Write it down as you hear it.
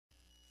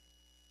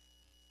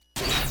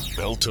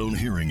Beltone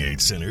Hearing Aid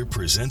Center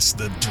presents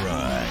The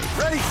Drive.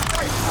 Ready?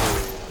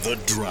 The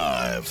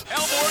Drive.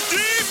 Elmore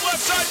deep, left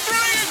side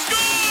three is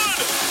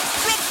good!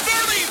 From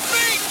 30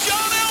 feet,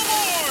 John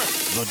Elmore!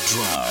 The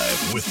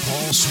Drive with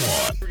Paul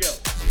Swann. Here we go.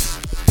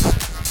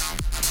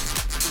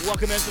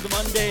 Welcome into the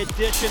Monday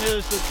edition. It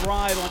is The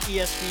Drive on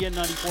ESPN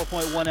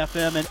 94.1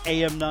 FM and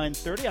AM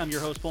 930. I'm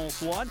your host, Paul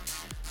Swann.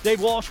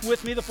 Dave Walsh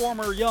with me, the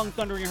former Young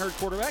Thundering Herd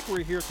quarterback. We're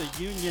here at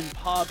the Union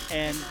Pub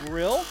and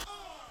Grill.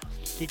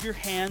 Keep your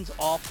hands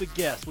off the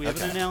guest. We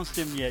haven't announced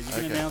him yet. You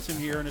can announce him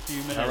here in a few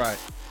minutes. All right.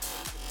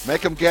 Make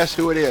them guess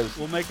who it is.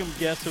 We'll make them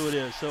guess who it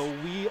is. So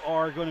we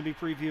are going to be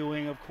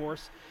previewing, of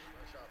course,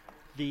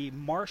 the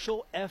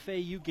Marshall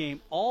FAU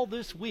game all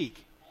this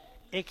week,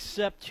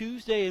 except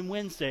Tuesday and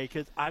Wednesday,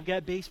 because I've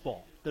got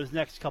baseball those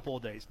next couple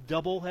of days.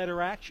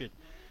 Doubleheader action.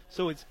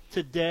 So it's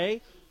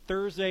today,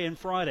 Thursday, and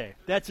Friday.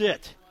 That's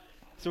it.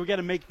 So we got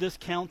to make this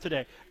count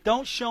today.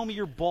 Don't show me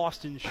your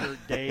Boston shirt,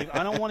 Dave.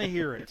 I don't want to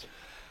hear it.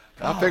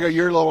 I figure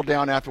you're a little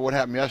down after what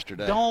happened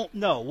yesterday. Don't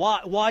know.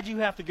 Why'd you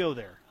have to go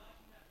there?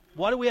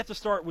 Why do we have to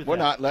start with We're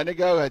that? not letting it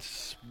go.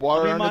 It's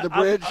water under the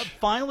bridge. I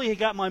finally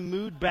got my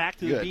mood back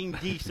to being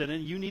decent,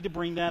 and you need to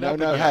bring that up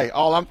No, again. hey,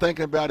 all I'm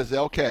thinking about is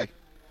LK.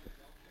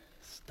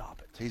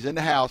 Stop it. He's in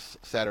the house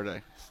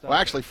Saturday.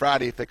 Actually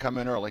Friday if they come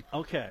in early.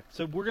 Okay,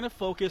 so we're going to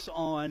focus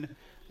on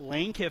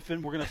Lane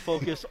Kiffin. We're going to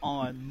focus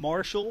on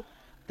Marshall.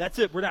 That's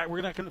it. We're not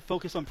going to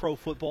focus on pro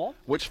football.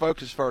 Which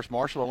focus first,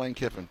 Marshall or Lane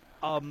Kiffin?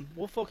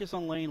 We'll focus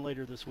on Lane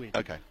later this week.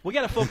 Okay. We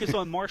got to focus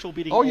on Marshall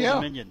beating Old yeah.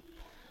 Dominion.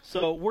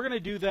 So we're going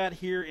to do that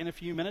here in a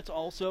few minutes.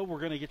 Also, we're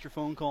going to get your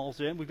phone calls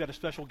in. We've got a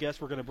special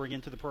guest we're going to bring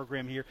into the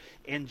program here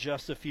in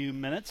just a few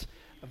minutes.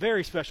 A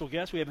very special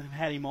guest. We haven't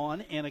had him on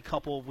in a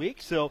couple of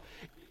weeks, so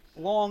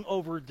long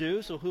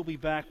overdue. So he'll be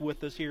back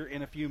with us here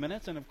in a few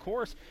minutes. And, of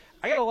course,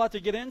 I got a lot to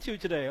get into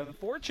today.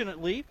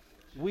 Unfortunately,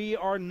 we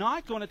are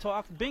not going to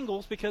talk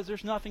Bengals because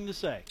there's nothing to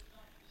say.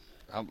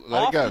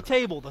 Let it go. Off the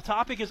table. The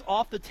topic is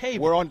off the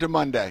table. We're on to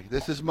Monday.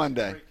 This is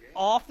Monday.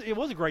 It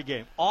was a great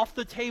game. Off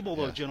the table,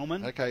 though,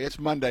 gentlemen. Okay, it's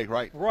Monday,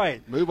 right?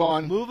 Right. Move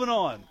on. Moving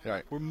on.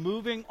 Right. We're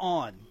moving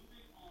on.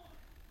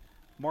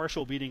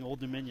 Marshall beating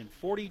Old Dominion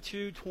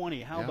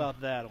 42-20. How about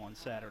that on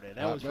Saturday?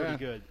 That was pretty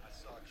good. I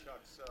saw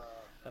Chuck's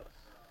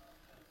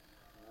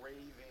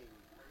raving.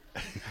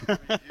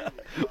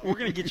 We're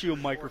going to get you a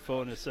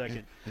microphone in a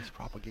second. It's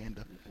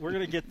propaganda. We're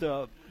going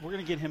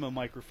to get him a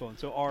microphone.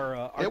 So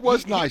our It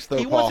was nice, though,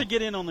 He Paul. wants to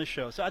get in on the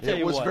show. So I tell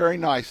you what. It was very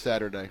nice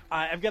Saturday.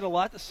 I've got a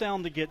lot of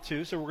sound to get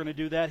to, so we're going to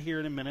do that here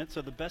in a minute.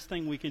 So the best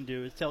thing we can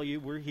do is tell you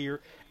we're here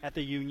at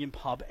the Union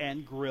Pub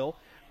and Grill,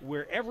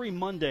 where every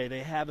Monday they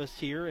have us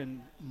here,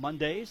 and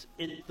Mondays,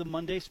 it's the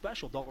Monday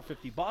special,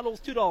 $1.50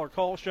 bottles, $2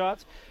 call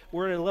shots.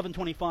 We're at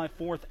 1125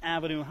 4th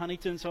Avenue,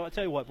 Huntington. So I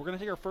tell you what, we're going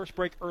to take our first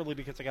break early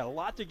because I got a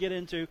lot to get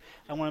into.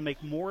 I want to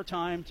make more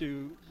time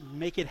to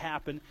make it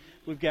happen.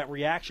 We've got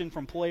reaction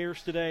from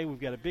players today.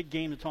 We've got a big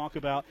game to talk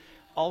about.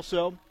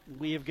 Also,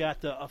 we have got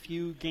a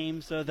few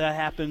games that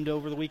happened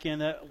over the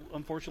weekend that,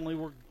 unfortunately,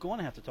 we're going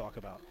to have to talk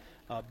about.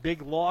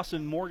 Big loss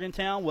in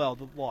Morgantown. Well,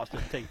 the loss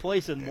didn't take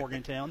place in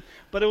Morgantown,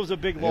 but it was a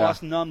big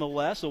loss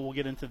nonetheless, so we'll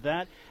get into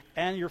that.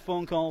 And your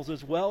phone calls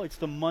as well. It's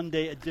the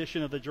Monday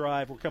edition of The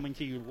Drive. We're coming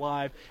to you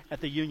live at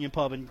the Union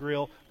Pub and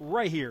Grill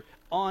right here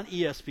on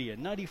ESPN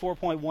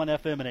 94.1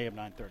 FM and AM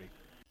 930.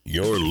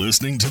 You're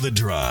listening to The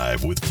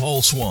Drive with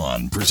Paul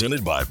Swann,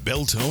 presented by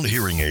Beltone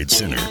Hearing Aid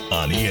Center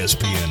on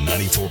ESPN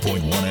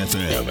 94.1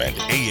 FM and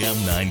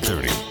AM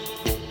 930.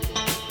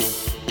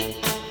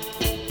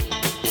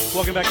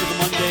 Welcome back to the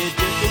Monday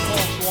edition. Paul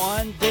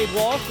Swann, Dave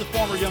Walsh, the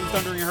former Young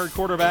Thundering Herd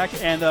quarterback,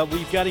 and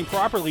we've got him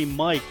properly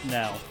mic'd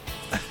now.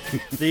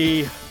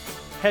 The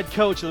head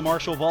coach of the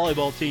Marshall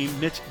volleyball team,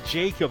 Mitch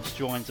Jacobs,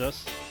 joins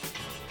us.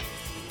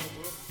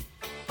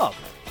 Oh,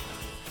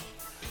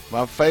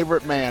 My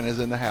favorite man is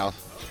in the house.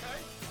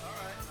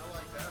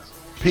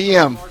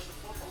 PM.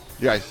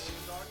 Yes.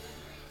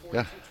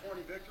 Yeah.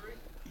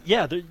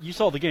 yeah, you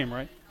saw the game,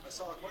 right? I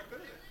saw quite a bit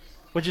of it.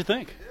 What'd you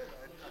think?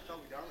 I thought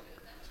we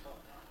dominated. It's fun.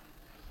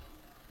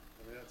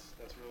 I mean,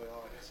 that's really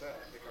all I can say.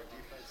 I think our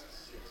defense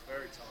is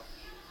very tough,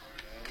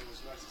 and it was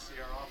nice to see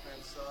our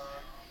offense,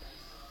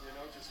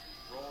 just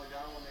rolling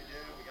down when they did.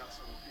 We got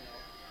some,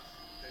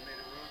 they made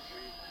it room.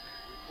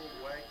 We pulled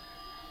away.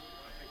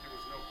 I think there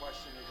was no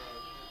question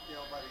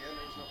by the end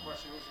there was no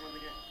question who was winning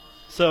the game.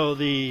 So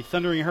the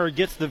Thundering Herd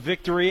gets the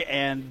victory,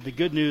 and the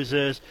good news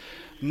is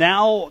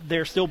now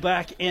they're still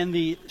back,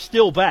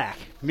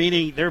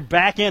 meaning they're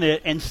back in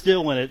it and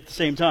still in it at the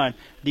same time,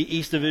 the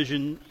East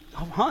Division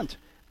hunt.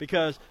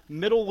 Because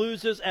Middle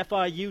loses,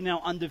 FIU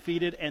now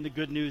undefeated, and the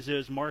good news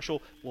is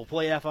Marshall will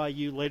play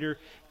FIU later.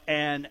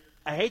 And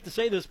I hate to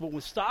say this, but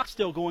with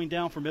Stockstill going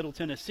down for Middle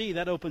Tennessee,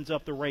 that opens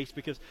up the race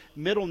because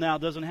Middle now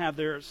doesn't have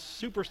their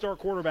superstar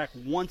quarterback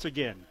once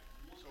again.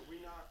 So we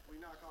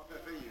knock off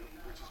FAU,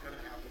 which is going to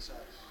happen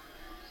Saturday.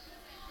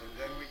 And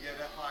then we get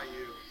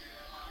FIU.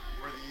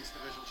 We're the East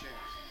Division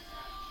champs.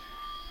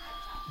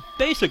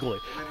 Basically.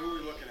 And then who are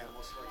we looking at?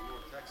 Most likely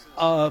North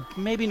Texas?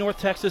 Maybe North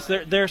Texas.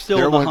 They're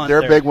still in the hunt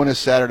Their there. big one is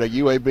Saturday,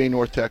 UAB,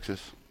 North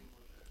Texas.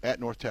 at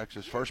North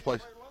Texas. First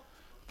place,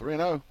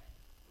 3-0.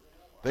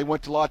 They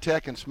went to La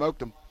Tech and smoked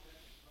them.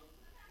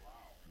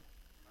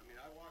 I mean,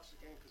 I watched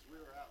the game because we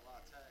were at La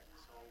Tech,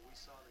 so we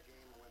saw the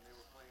game when they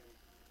were playing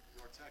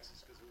North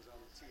Texas because it was on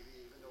the TV,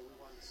 even though we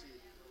wanted to see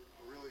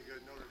a really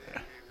good Notre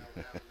Dame game that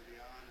would happen to be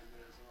on, and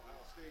there's an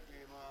Ohio State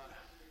game on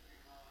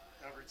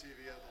every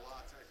TV at the La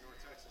Tech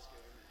North Texas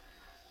game.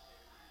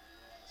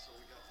 So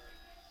we got to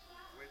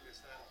witness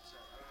that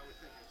upset. I would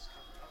think it's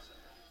kind of an upset.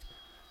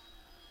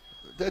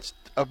 That's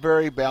a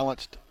very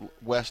balanced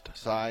west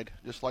side,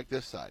 just like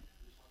this side.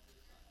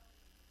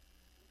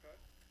 Okay.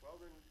 Well,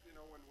 then,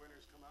 when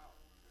winners come out,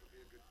 it'll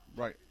be a good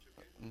Right.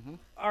 championship game.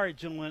 All right,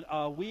 gentlemen,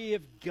 we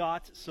have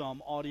got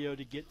some audio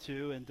to get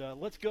to, and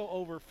let's go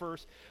over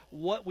first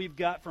what we've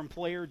got from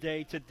Player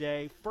Day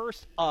today.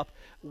 First up,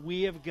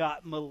 we have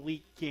got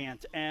Malik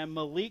Gant, and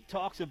Malik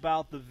talks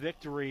about the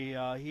victory.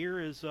 Here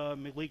is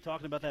Malik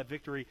talking about that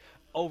victory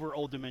over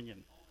Old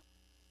Dominion.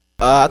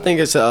 I think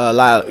it's a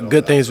lot of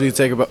good things we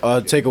take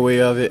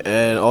away of it,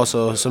 and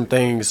also some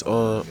things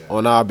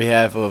on our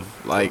behalf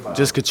of like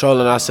just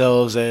controlling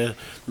ourselves and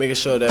making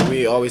sure that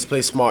we always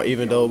play smart,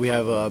 even though we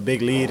have a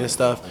big lead and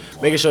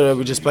stuff. Making sure that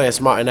we're just playing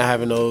smart and not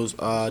having those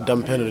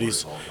dumb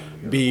penalties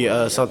be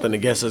something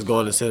against us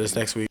going into this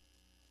next week.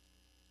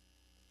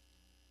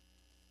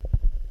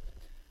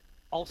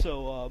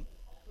 Also,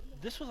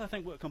 this was, I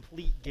think, a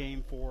complete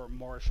game for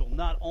Marshall,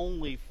 not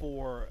only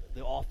for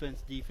the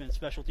offense, defense,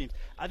 special teams.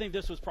 I think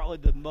this was probably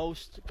the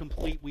most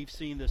complete we've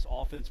seen this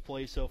offense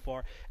play so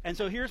far. And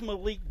so here's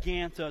Malik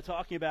Gant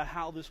talking about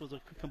how this was a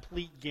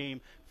complete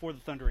game for the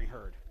Thundering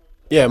Herd.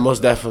 Yeah,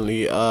 most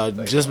definitely.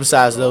 Just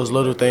besides those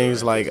little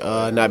things like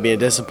not being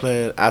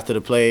disciplined after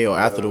the play or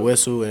after the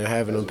whistle and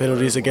having them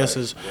penalties against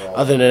us,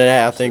 other than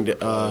that, I think that,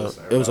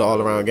 it was an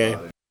all-around game.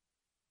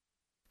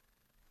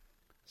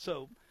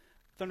 So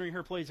Thundering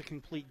Herd plays a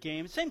complete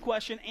game. Same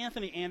question,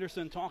 Anthony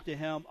Anderson talked to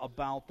him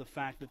about the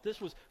fact that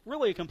this was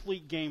really a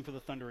complete game for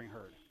the Thundering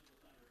Herd.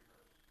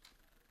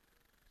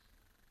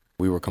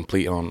 We were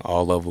complete on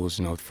all levels,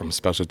 from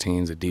special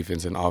teams to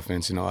defense and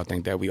offense. I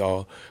think that we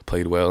all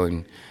played well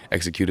and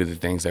executed the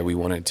things that we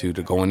wanted to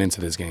going into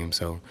this game.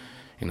 So,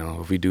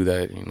 if we do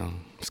that,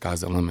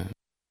 sky's the limit.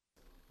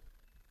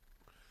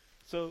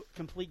 So,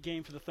 complete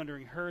game for the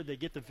Thundering Herd. They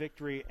get the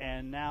victory,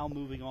 and now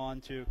moving on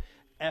to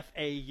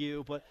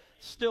FAU. But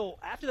still,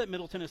 after that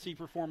Middle Tennessee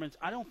performance,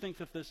 I don't think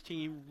that this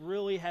team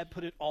really had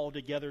put it all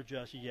together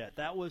just yet.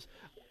 That was,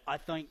 I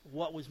think,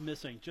 what was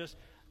missing. Just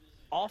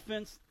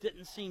offense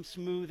didn't seem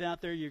smooth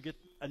out there. You get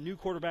a new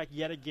quarterback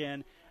yet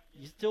again.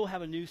 You still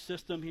have a new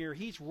system here.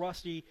 He's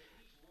rusty.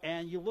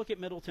 And you look at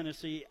Middle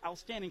Tennessee,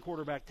 outstanding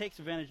quarterback, takes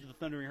advantage of the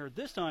Thundering Herd.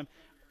 This time,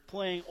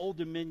 playing Old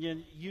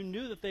Dominion, you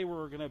knew that they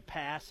were going to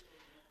pass.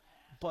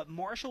 But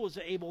Marshall was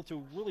able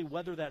to really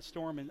weather that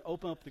storm and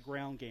open up the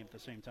ground game at the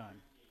same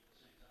time.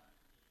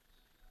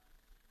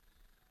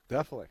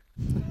 Definitely.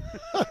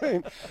 I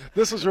mean,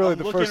 this was really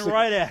looking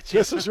right at you.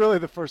 This was really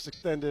the first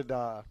extended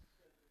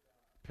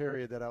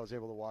period that I was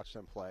able to watch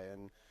them play,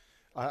 and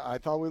I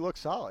thought we looked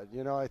solid.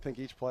 I think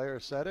each player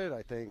said it.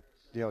 I think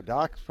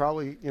Doc's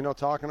probably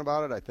talking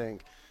about it. I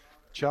think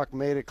Chuck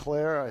made it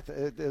clear.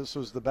 This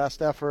was the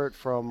best effort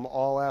from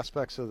all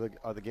aspects of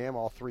the game,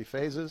 all three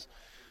phases,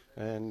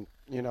 and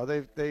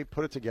they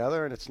put it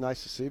together, and it's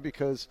nice to see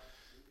because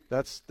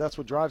that's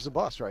what drives the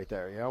bus right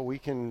there. We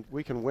can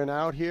win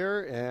out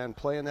here and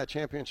play in that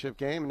championship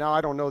game. Now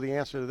I don't know the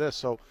answer to this,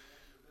 so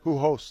who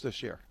hosts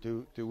this year?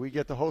 Do we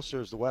get the host,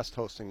 or is the West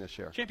hosting this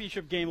year?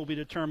 Championship game will be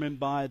determined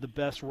by the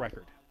best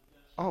record.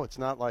 Oh, it's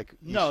not like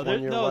East No,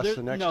 one year, West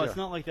the next year. No, it's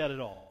not like that at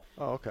all.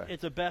 Oh, okay.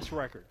 It's a best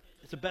record.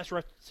 It's a best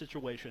record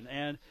situation,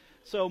 and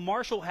so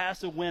Marshall has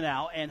to win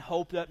out and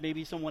hope that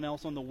maybe someone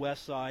else on the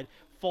West side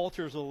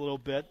falters a little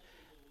bit.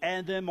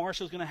 And then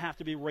Marshall's going to have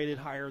to be rated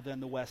higher than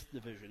the West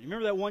Division. You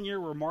remember that one year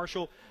where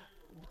Marshall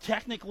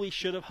technically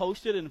should have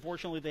hosted, and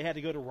unfortunately they had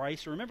to go to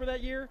Rice? Remember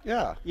that year?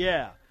 Yeah.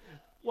 Yeah.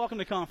 Welcome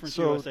to Conference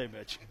USA,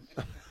 Mitch.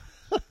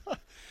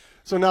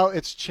 So now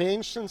it's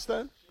changed since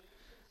then?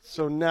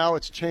 So now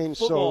it's changed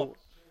Football,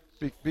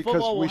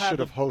 because we should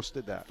have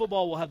hosted that.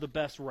 Football will have the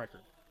best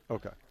record.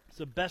 Okay.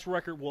 So best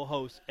record will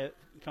host at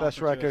Conference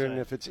Best record, USA. and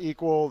if it's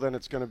equal, then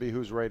it's going to be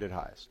who's rated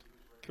highest.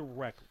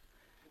 Correct.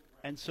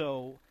 And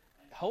so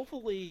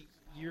hopefully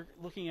you're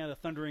looking at a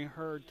Thundering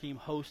Herd team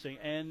hosting.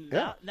 And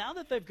now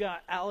that they've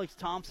got Alex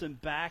Thompson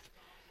back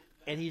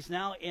and he's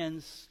now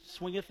in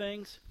swing of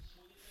things,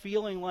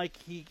 feeling like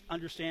he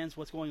understands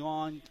what's going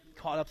on,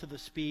 caught up to the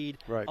speed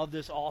of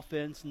this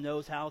offense,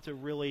 knows how to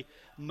really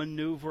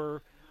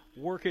maneuver,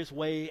 work his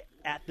way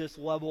at this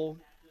level,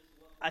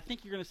 I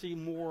think you're going to see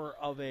more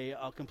of a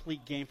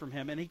complete game from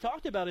him. And he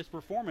talked about his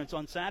performance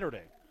on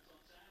Saturday.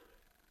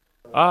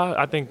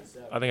 I think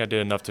I did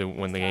enough to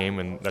win the game,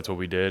 and that's what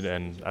we did.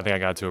 And I think I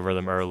got to a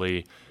rhythm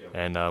early,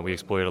 and we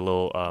exploited a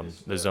little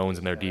the zones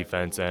in their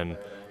defense. And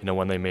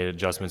when they made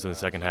adjustments in the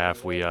second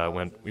half, we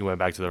went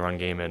back to the run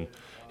game, and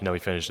we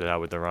finished it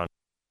out with the run.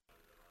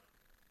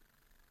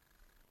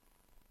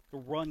 The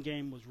run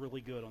game was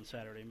really good on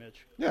Saturday,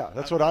 Mitch. Yeah,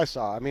 that's what I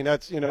saw. I mean,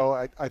 that's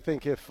I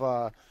think if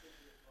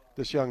the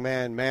this young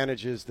man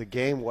manages the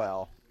game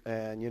well,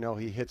 and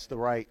he hits the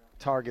right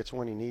targets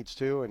when he needs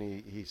to, and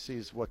he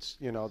sees what's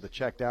the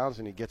check downs,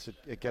 and he gets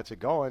it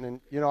going.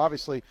 And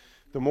obviously,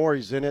 the more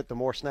he's in it, the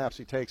more snaps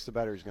he takes, the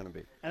better he's going to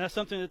be. And that's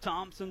something that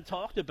Thompson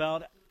talked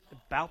about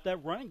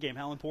that running game,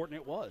 how important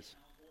it was.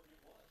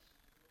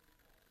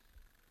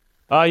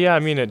 Yeah, I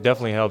mean, it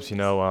definitely helps.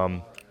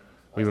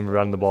 We've been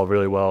running the ball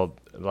really well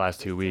the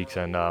last 2 weeks,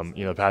 and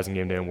the passing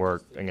game didn't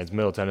work against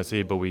Middle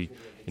Tennessee, but we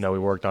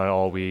worked on it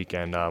all week,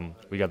 and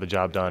we got the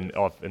job done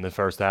off in the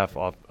first half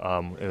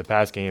in the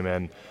pass game.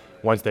 And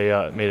once they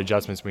made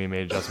adjustments, we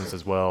made adjustments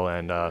as well,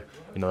 and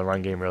the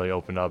run game really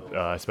opened up,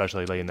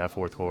 especially late in that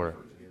fourth quarter.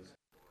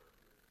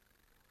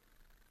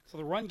 So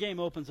the run game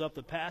opens up.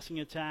 The passing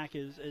attack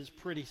is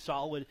pretty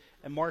solid,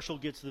 and Marshall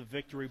gets the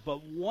victory.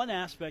 But one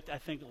aspect I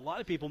think a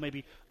lot of people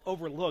maybe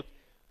overlook,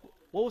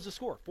 what was the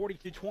score?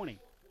 42-20.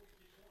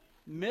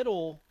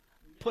 Middle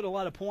put a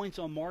lot of points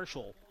on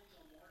Marshall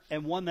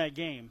and won that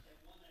game.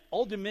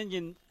 Old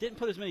Dominion didn't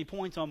put as many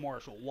points on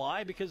Marshall.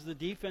 Why? Because the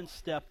defense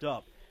stepped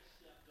up.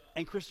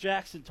 And Chris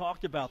Jackson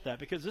talked about that,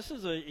 because this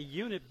is a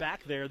unit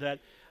back there that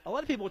a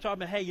lot of people are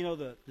talking about, hey,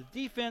 the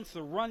defense,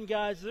 the run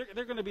guys,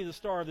 they're going to be the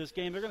star of this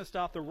game. They're going to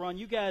stop the run.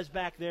 You guys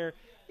back there,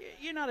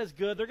 you're not as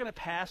good. They're going to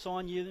pass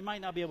on you. They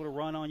might not be able to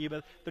run on you,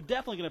 but they're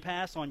definitely going to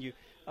pass on you.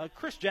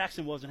 Chris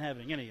Jackson wasn't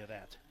having any of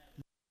that.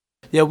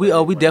 Yeah,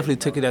 we definitely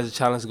took it as a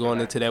challenge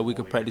going into that week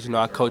of practice.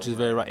 Our coach is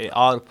very right.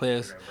 All the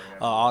players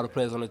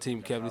on the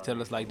team kept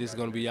telling us, like, this is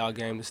going to be our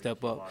game to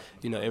step up.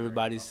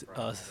 Everybody's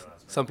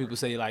some people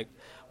say, like,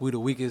 we're the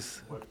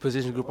weakest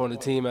position group on the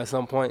team at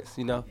some points,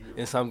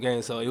 in some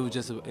games. So it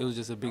was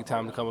just a big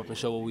time to come up and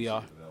show what we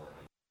are.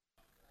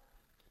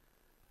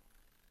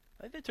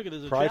 I think they took it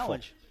as a Prideful.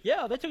 challenge.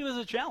 Yeah, they took it as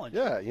a challenge.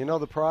 Yeah,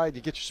 the pride.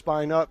 You get your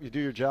spine up, you do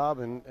your job,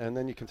 and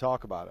then you can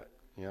talk about it.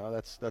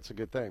 That's a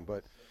good thing.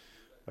 But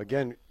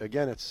again,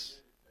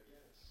 it's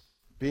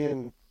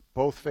being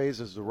both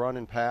phases, the run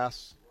and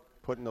pass,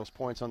 putting those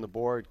points on the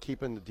board,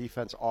 keeping the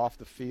defense off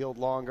the field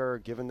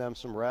longer, giving them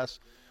some rest.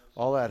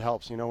 All that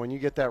helps. When you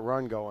get that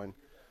run going,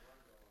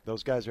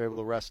 those guys are able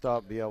to rest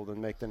up, be able to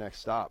make the next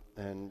stop.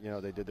 And,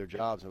 they did their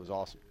jobs. It was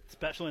awesome.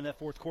 Especially in that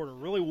fourth quarter,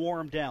 really wore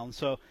them down.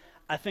 So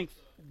I think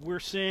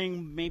we're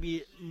seeing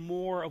maybe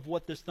more of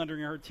what this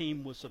Thundering Herd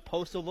team was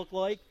supposed to look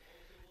like,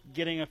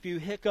 getting a few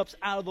hiccups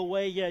out of the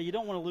way. Yeah, you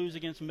don't want to lose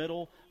against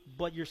Middle,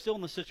 but you're still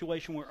in the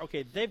situation where,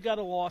 okay, they've got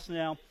a loss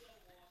now.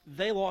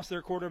 They lost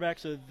their quarterback,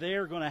 so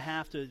they're going to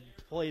have to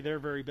play their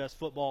very best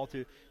football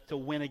to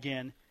win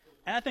again.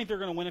 And I think they're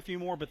going to win a few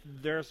more, but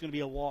there's going to be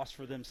a loss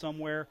for them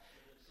somewhere.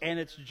 And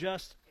it's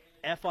just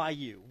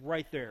FIU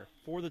right there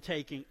for the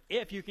taking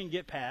if you can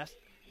get past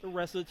the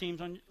rest of the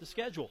teams on the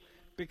schedule.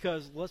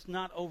 Because let's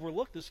not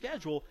overlook the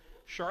schedule.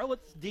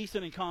 Charlotte's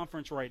decent in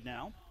conference right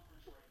now.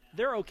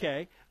 They're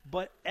okay,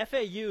 but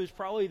FAU is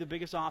probably the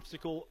biggest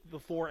obstacle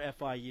before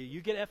FIU. You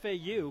get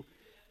FAU,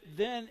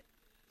 then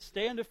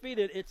stay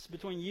undefeated. It's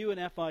between you and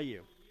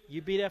FIU.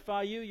 You beat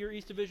FIU, you're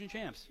East Division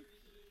champs.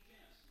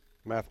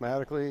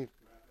 Mathematically,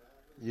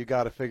 you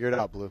got to figure it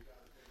out, Blue.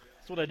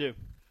 That's what I do.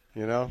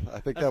 I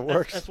think that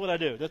works. That's what I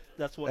do.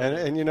 That's what I do.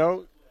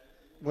 And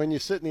when you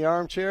sit in the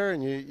armchair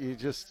and you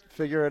just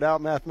figure it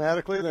out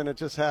mathematically, then it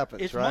just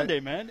happens, it's right? Monday,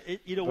 man.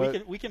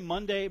 We can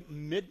Monday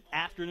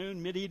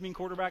mid-afternoon, mid-evening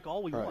quarterback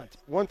all we want.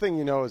 One thing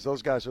is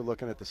those guys are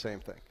looking at the same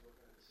thing.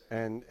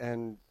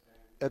 And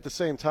at the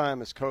same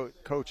time as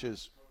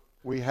coaches,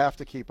 we have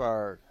to keep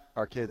our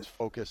kids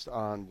focused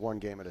on one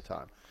game at a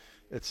time.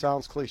 It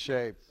sounds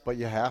cliche, but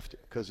you have to,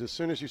 because as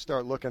soon as you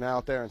start looking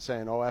out there and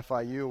saying,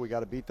 FIU, we got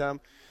to beat them,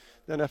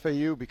 then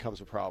FAU becomes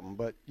a problem.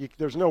 But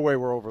there's no way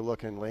we're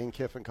overlooking Lane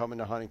Kiffin coming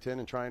to Huntington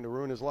and trying to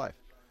ruin his life.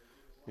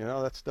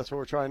 That's what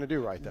we're trying to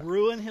do right there.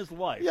 Ruin his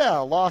life. Yeah,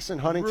 a loss in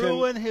Huntington.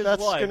 Ruin his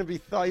that's life. Going to be.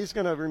 He's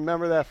going to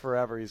remember that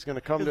forever. He's going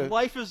to come to. His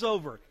life is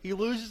over. He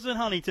loses in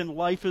Huntington.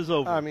 Life is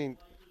over. I mean,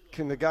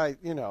 can the guy,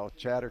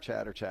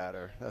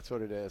 chatter. That's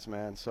what it is,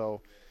 man.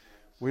 So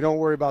we don't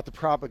worry about the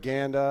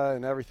propaganda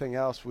and everything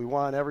else. We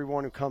want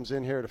everyone who comes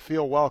in here to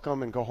feel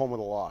welcome and go home with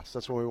a loss.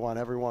 That's what we want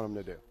every one of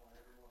them to do.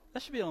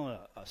 That should be on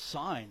a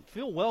sign.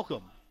 Feel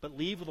welcome, but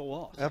leave with a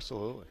loss.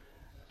 Absolutely.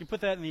 You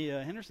put that in the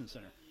Henderson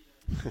Center.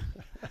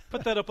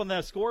 Put that up on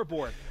that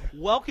scoreboard.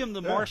 Welcome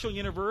to Marshall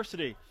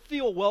University.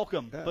 Feel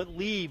welcome, but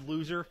leave,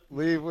 loser.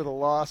 Leave with a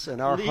loss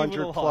and our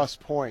 100-plus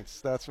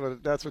points. That's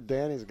what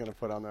Danny's going to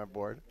put on that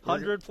board.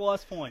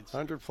 100-plus points.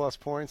 100-plus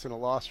points and a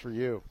loss for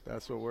you.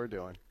 That's what we're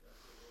doing.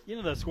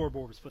 That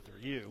scoreboard was put there.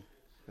 You.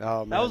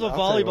 Oh, man, that was a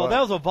volleyball.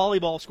 That was a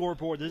volleyball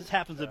scoreboard. This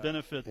happens to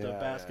benefit the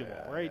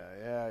basketball, right?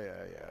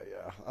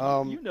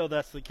 Yeah.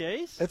 That's the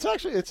case. It's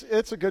actually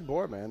it's a good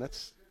board, man.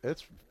 It's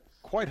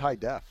quite high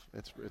def.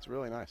 It's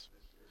really nice.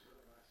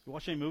 You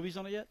watch any movies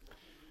on it yet?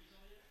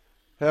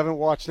 Haven't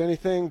watched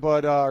anything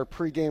but our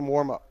pregame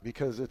warm-up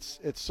because it's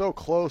so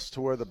close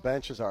to where the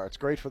benches are. It's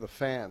great for the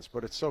fans,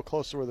 but it's so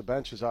close to where the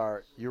benches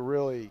are.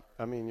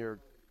 You're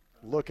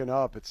looking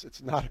up.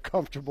 It's not a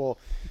comfortable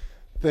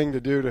thing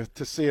to do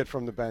to see it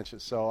from the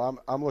benches. So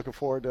I'm looking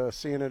forward to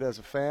seeing it as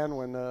a fan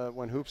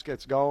when hoops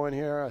gets going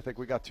here. I think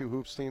we got 2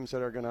 hoops teams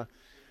that are going to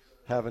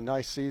have a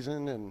nice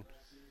season, and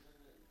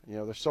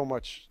there's so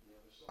much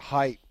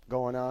hype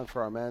going on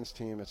for our men's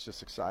team. It's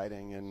just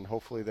exciting, and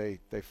hopefully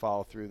they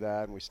follow through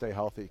that and we stay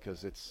healthy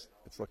because it's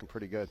looking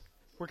pretty good.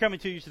 We're coming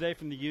to you today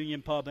from the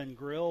Union Pub and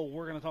Grill.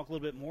 We're going to talk a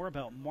little bit more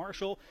about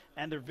Marshall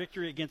and their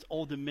victory against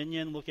Old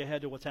Dominion. Look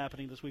ahead to what's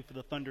happening this week for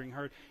the Thundering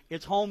Herd.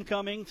 It's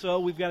homecoming, so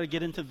we've got to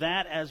get into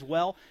that as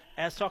well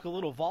as talk a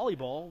little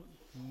volleyball.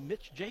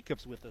 Mitch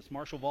Jacobs with us,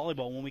 Marshall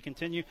Volleyball, when we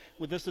continue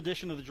with this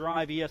edition of The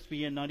Drive,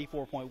 ESPN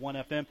 94.1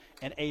 FM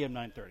and AM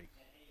 930.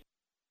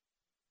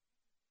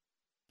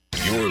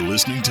 You're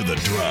listening to The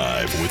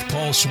Drive with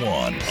Paul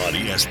Swann on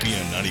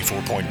ESPN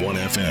 94.1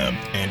 FM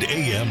and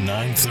AM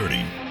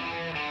 930.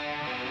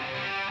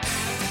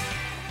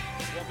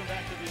 Welcome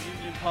back to the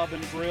Union Pub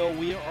and Grill.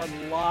 We are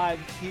live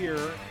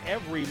here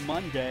every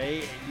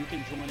Monday, and you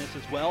can join us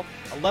as well.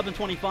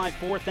 1125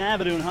 4th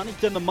Avenue in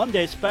Huntington, the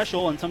Monday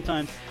special, and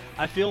sometimes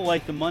I feel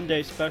like the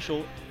Monday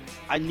special,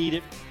 I need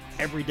it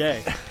every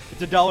day.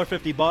 It's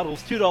 $1.50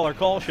 bottles, $2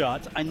 call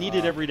shots. I need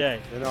it every day.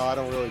 I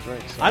don't really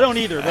drink. So. I don't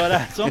either,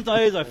 but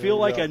sometimes I feel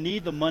like I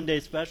need the Monday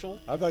special.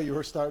 I thought you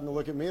were starting to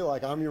look at me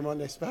like I'm your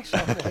Monday special.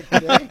 I'm like,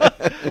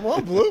 hey, come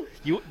on, Blue.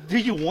 Do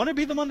you want to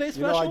be the Monday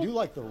special? I do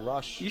like the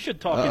rush. You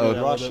should talk into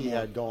that rush a little bit he more.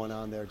 had going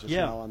on there just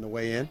now on the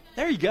way in.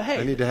 There you go. Hey,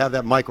 I need to have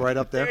that mic right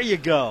up there. There you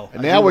go.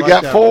 And now we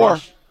got 4.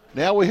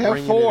 Now we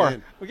have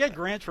 4. We got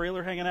Grant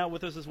Traylor hanging out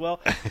with us as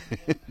well.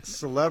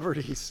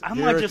 Celebrities. I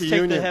might just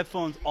take the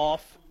headphones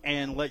off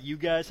and let you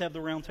guys have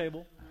the round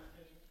table.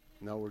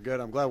 No, we're good.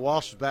 I'm glad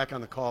Walsh is back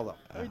on the call, though.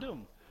 How you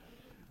doing?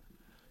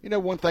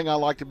 One thing I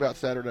liked about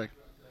Saturday.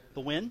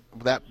 The win?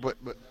 But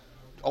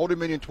Old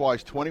Dominion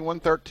twice,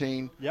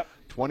 21-13, yep.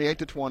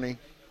 28-20,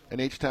 and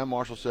each time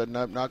Marshall said,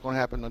 nope, not going to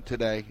happen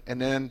today.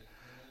 And then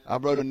I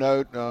wrote a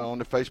note on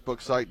the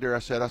Facebook site there. I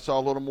said, I saw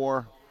a little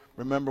more.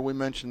 Remember we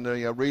mentioned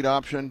the read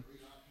option.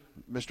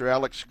 Mr.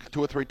 Alex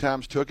 2 or 3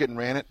 times took it and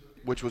ran it,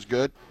 which was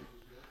good.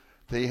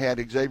 They had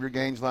Xavier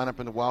Gaines line up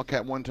in the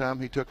Wildcat one time.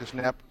 He took a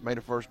snap, made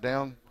a first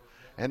down,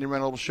 and he ran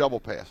a little shovel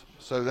pass.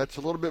 So that's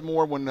a little bit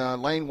more. When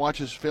Lane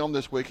watches film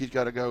this week, he's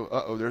got to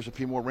go, there's a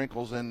few more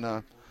wrinkles.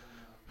 And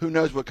who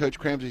knows what Coach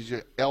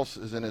Cramsey else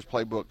is in his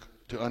playbook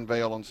to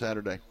unveil on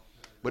Saturday.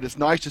 But it's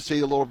nice to see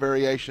the little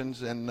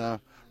variations, and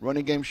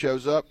running game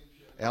shows up.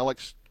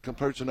 Alex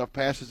completes enough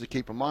passes to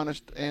keep them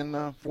honest,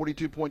 and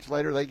 42 points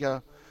later, they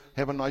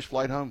have a nice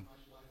flight home.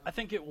 I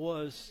think it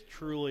was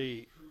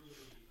truly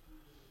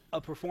a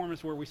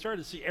performance where we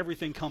started to see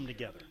everything come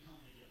together.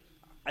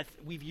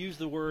 We've used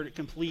the word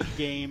complete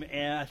game,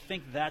 and I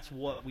think that's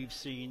what we've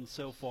seen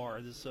so far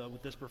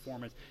with this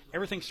performance.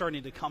 Everything's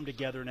starting to come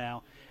together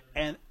now,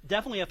 and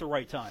definitely at the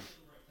right time.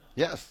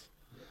 Yes.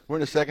 We're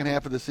in the second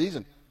half of the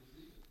season.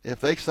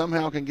 If they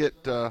somehow can get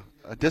a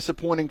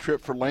disappointing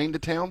trip for Lane to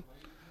town,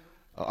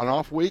 an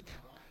off week,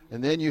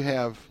 and then you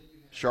have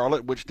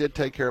Charlotte, which did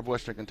take care of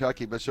Western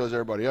Kentucky, but so does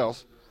everybody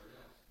else,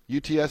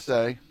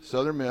 UTSA,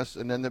 Southern Miss,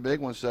 and then the big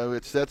one. So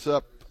it sets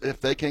up,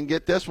 if they can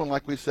get this one,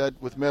 like we said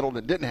with Middle,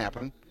 that didn't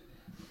happen,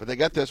 but they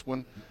got this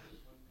one.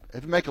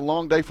 If you make a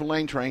long day for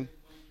Lane Train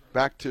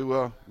back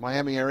to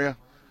Miami area,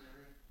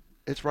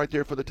 it's right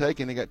there for the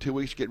taking. They got 2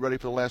 weeks to get ready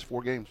for the last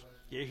 4 games.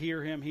 You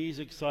hear him. He's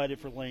excited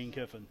for Lane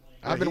Kiffin.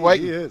 I've been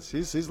waiting. He is.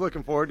 He's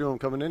looking forward to him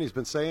coming in. He's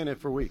been saying it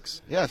for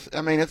weeks. Yes.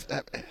 I mean, he's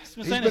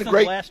been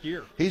great last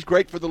year. He's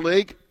great for the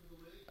league.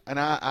 And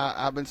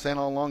I've been saying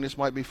all along this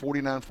might be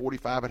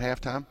 49-45 at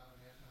halftime.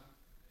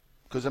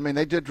 Because, I mean,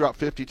 they did drop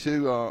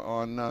 52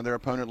 on their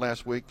opponent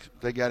last week.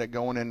 They got it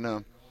going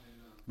in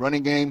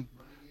running game.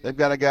 They've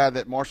got a guy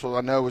that Marshall,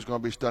 I know, is going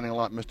to be studying a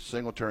lot, Mr.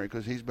 Singletary,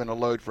 because he's been a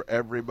load for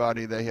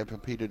everybody they have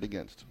competed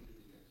against,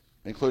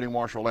 including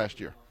Marshall last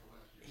year.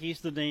 He's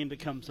the name that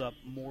comes up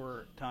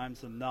more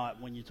times than not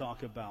when you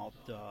talk about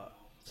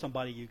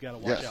somebody you've got to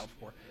watch out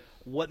for.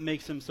 What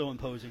makes him so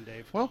imposing,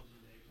 Dave? Well,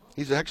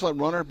 he's an excellent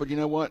runner, but you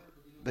know what?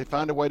 They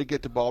find a way to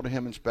get the ball to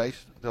him in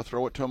space. They'll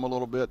throw it to him a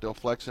little bit. They'll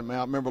flex him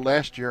out. Remember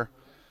last year,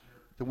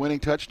 the winning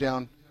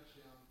touchdown,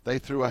 they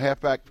threw a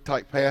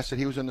halfback-type pass that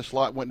he was in the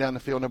slot, went down the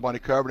field, nobody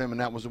covered him,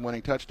 and that was the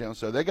winning touchdown.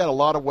 So they got a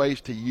lot of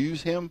ways to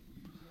use him,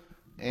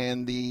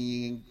 and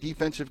the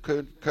defensive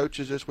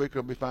coaches this week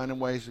will be finding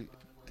ways.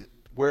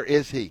 Where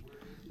is he?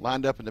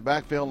 Lined up in the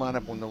backfield, lined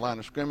up on the line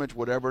of scrimmage,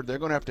 whatever. They're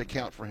going to have to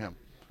account for him.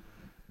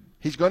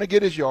 He's going to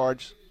get his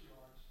yards,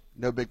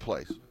 no big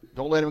plays.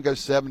 Don't let him go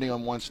 70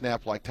 on one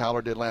snap like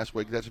Tyler did last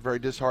week. That's very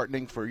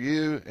disheartening for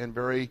you and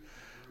very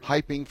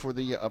hyping for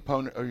the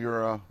opponent or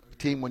your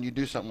team when you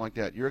do something like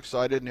that. You're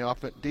excited, and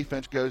the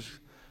defense goes,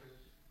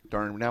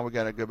 darn, now we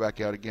got to go back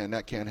out again.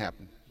 That can't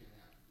happen.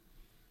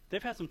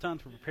 They've had some time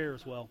to prepare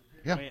as well.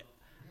 Yeah.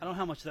 I don't know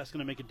how much that's going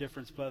to make a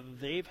difference, but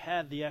they've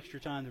had the extra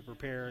time to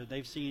prepare.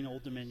 They've seen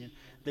Old Dominion.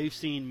 They've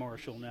seen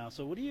Marshall now.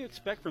 So what do you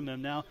expect from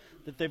them now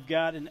that they've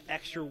got an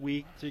extra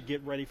week to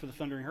get ready for the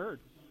Thundering Herd?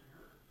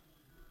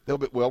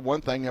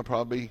 One thing they'll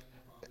probably,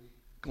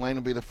 Lane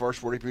will be the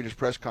first word if you his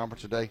press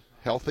conference today,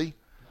 healthy.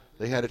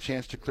 They had a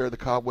chance to clear the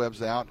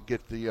cobwebs out,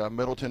 get the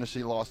Middle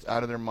Tennessee loss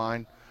out of their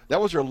mind. That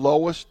was their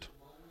lowest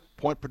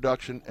point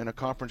production in a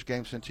conference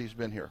game since he's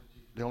been here.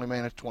 The only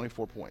man has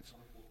 24 points.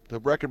 The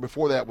record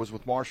before that was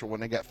with Marshall when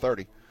they got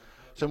 30.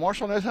 So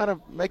Marshall knows how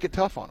to make it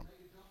tough on them.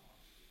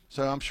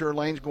 So I'm sure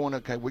Lane's going,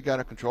 okay, we got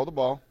to control the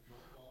ball,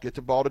 get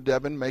the ball to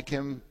Devin, make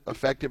him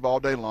effective all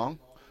day long.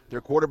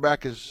 Their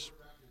quarterback is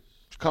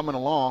coming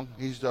along.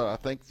 He's, I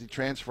think, the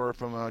transfer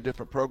from a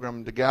different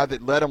program. The guy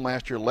that led him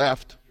last year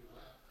left.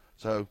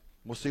 So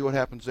we'll see what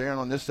happens there. And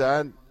on this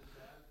side,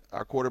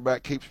 our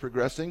quarterback keeps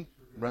progressing,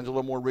 runs a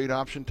little more read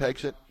option,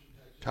 takes it.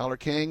 Tyler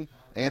King,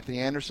 Anthony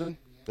Anderson,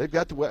 they've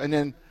got the – and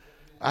then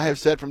I have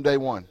said from day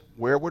one,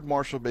 where would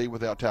Marshall be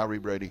without Tyree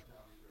Brady?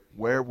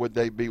 Where would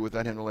they be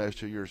without him the last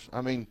 2 years?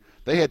 I mean,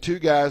 they had 2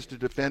 guys to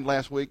defend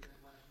last week.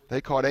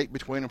 They caught 8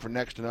 between them for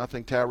next to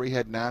nothing. Tyree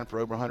had 9 for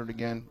over 100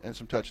 again and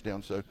some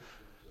touchdowns. So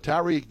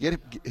Tyree,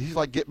 he's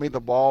like, get me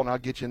the ball and I'll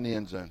get you in the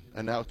end zone.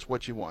 And that's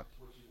what you want.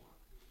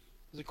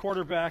 As a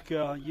quarterback,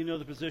 you know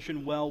the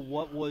position well.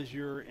 What was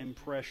your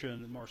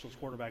impression of Marshall's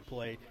quarterback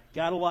play?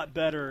 Got a lot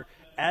better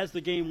as the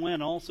game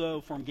went,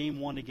 also from game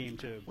 1 to game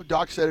 2. Well,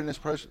 Doc said in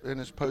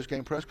his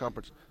post-game press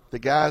conference, the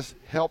guys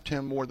helped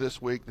him more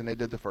this week than they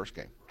did the first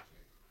game.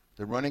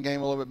 The running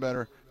game a little bit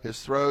better.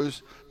 His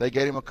throws, they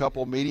gave him a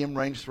couple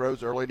medium-range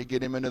throws early to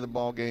get him into the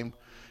ball game.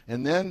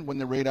 And then when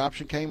the read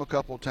option came a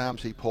couple of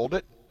times, he pulled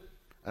it.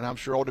 And I'm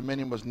sure Old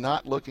Dominion was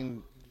not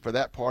looking for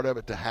that part of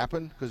it to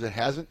happen because it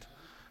hasn't.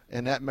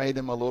 And that made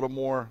him a little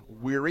more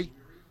weary.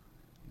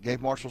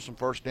 Gave Marshall some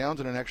first downs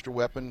and an extra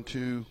weapon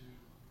to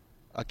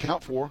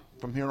account for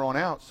from here on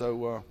out.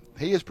 So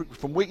he is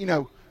from week,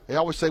 they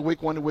always say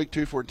week 1 to week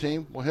 2 for a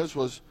team. Well, his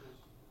was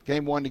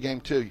game 1 to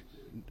game 2.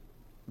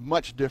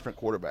 Much different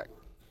quarterback.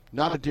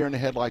 Not a deer in the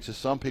headlights as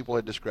some people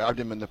had described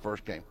him in the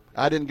first game.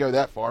 I didn't go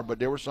that far, but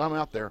there were some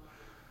out there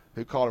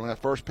who called him. That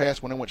first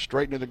pass, when it went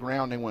straight into the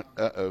ground, they went,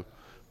 uh-oh,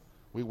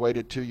 we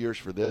waited 2 years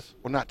for this.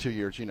 Well, not 2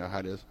 years, you know how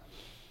it is.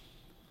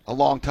 A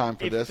long time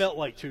for this. It felt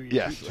like 2 years.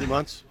 Yes. 2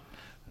 months?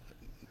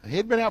 He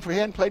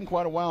hadn't played in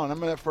quite a while, and I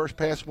remember that first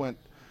pass went,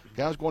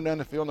 guy was going down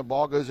the field, and the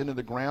ball goes into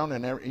the ground,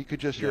 and you could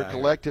just hear a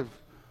collective,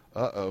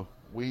 uh-oh,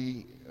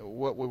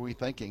 what were we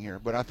thinking here?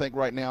 But I think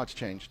right now it's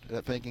changed.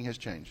 That thinking has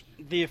changed.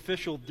 The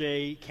official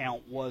day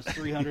count was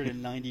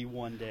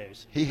 391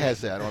 days. He has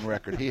that on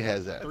record. He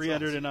has that.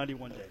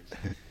 391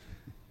 days.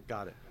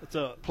 Got it.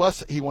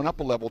 Plus, he went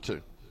up a level,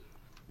 too.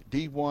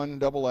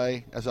 D1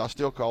 AA, as I'll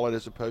still call it,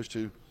 as opposed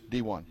to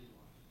D1.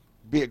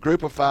 Be it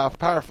group of 5,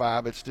 power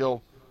 5, it's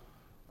still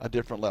a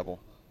different level.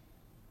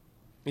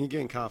 And you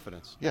gain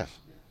confidence. Yes.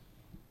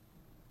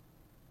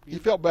 He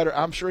felt better.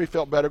 I'm sure he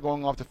felt better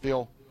going off the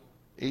field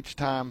each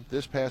time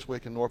this past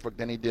week in Norfolk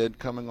than he did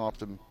coming off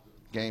the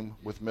game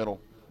with Middle.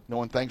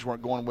 Knowing things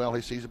weren't going well,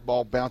 he sees the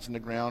ball bouncing the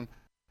ground.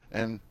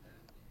 And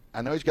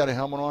I know he's got a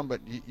helmet on, but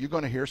you're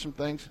going to hear some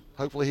things.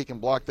 Hopefully he can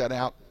block that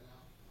out,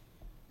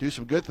 do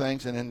some good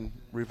things, and then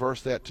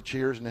reverse that to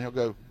cheers, and then he'll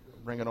go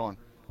bring it on.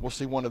 We'll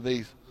see one of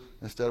these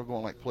instead of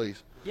going like,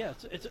 please. Yeah,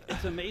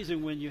 it's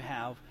amazing when you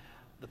have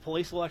the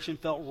play selection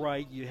felt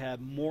right, you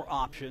had more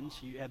options,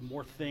 you had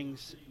more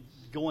things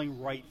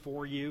going right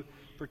for you.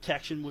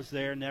 Protection was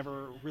there,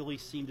 never really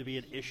seemed to be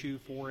an issue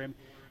for him.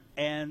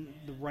 And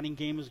the running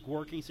game is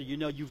working, so you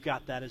know you've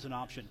got that as an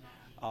option.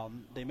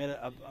 They made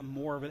a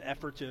more of an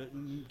effort to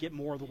get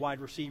more of the wide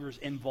receivers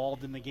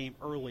involved in the game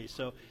early.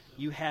 So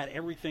you had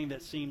everything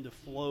that seemed to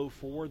flow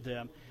for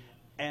them.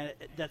 And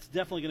that's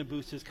definitely going to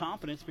boost his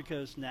confidence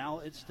because now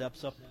it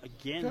steps up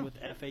again with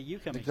FAU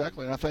coming.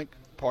 Exactly, and I think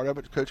part of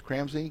it, Coach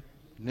Cramsey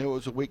knew it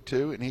was a week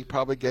 2, and he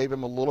probably gave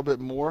him a little bit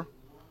more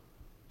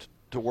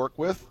to work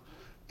with,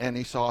 and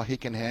he saw he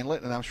can handle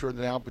it. And I'm sure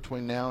that now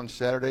between now and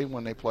Saturday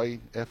when they play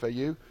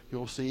FAU,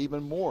 you'll see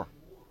even more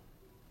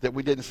that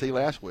we didn't see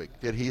last week,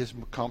 that he is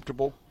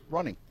comfortable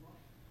running.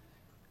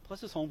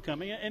 Plus it's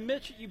homecoming. And,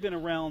 Mitch, you've been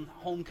around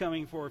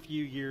homecoming for a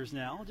few years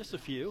now, just a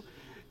few.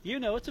 You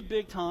know it's a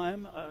big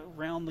time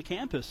around the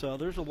campus, so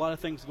there's a lot of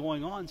things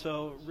going on.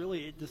 So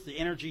really, the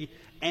energy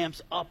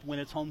amps up when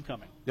it's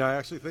homecoming. Yeah, I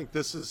actually think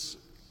this is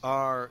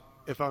our,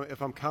 if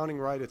I'm counting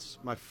right, it's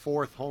my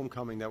 4th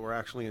homecoming that we're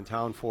actually in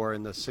town for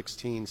in the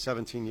 16,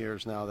 17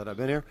 years now that I've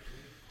been here.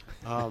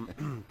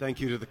 Thank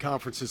you to the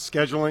conference's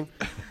scheduling.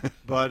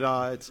 But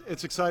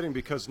it's exciting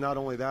because not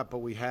only that, but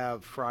we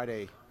have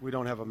Friday. We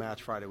don't have a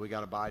match Friday. We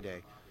got a bye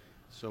day.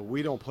 So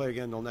we don't play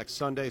again until next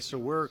Sunday. So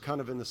we're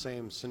kind of in the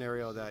same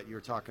scenario that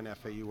you're talking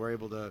FAU. We're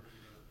able to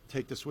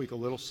take this week a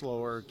little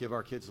slower, give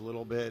our kids a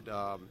little bit,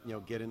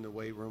 get in the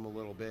weight room a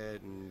little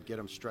bit and get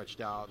them stretched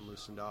out and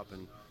loosened up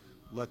and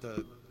let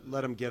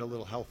them get a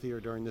little healthier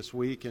during this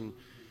week. And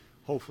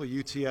hopefully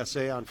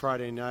UTSA on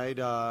Friday night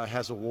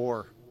has a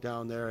war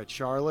down there at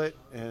Charlotte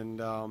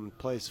and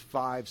plays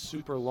 5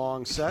 super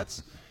long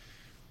sets.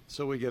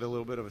 So we get a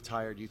little bit of a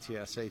tired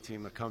UTSA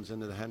team that comes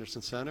into the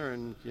Henderson Center,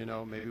 and,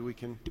 maybe we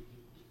can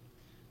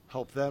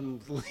help them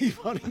leave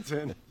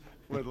Huntington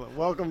with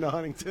welcome to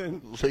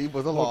Huntington. Leave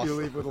with a loss. You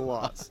leave with a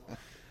loss.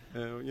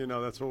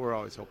 That's what we're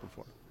always hoping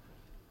for.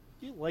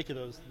 You like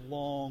those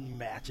long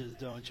matches,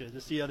 don't you? To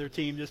see the other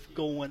team just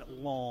going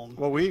long.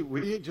 Well,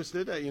 we just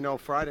did that.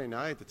 Friday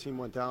night the team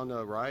went down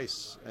to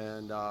Rice,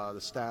 and the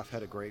staff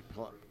had a great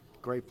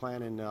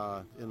plan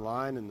in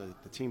line, and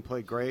the team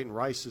played great. And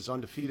Rice is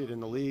undefeated in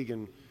the league,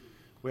 and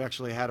we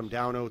actually had them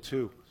down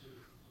 0-2.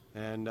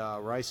 And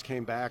Rice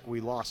came back.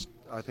 We lost,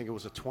 I think it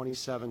was a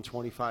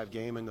 27-25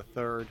 game in the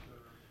third,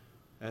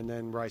 and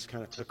then Rice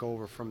kind of took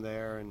over from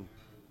there.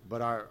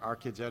 But our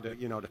kids had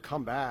to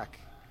come back.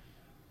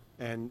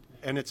 And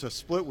it's a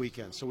split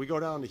weekend. So we go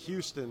down to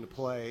Houston to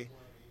play,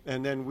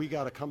 and then we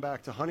got to come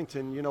back to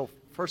Huntington.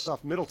 First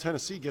off, Middle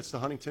Tennessee gets to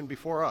Huntington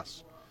before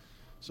us.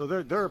 So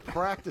they're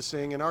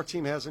practicing, and our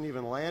team hasn't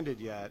even landed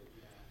yet,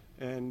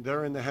 and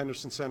they're in the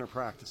Henderson Center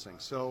practicing.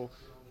 So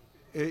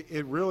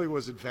it really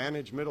was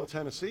advantage Middle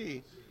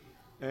Tennessee.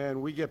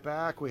 And we get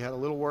back, we had a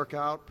little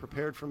workout,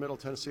 prepared for Middle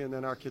Tennessee, and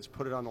then our kids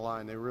put it on the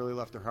line. They really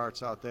left their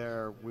hearts out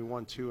there. We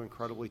won 2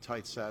 incredibly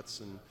tight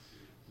sets and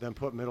then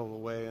put Middle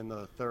away in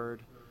the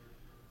third.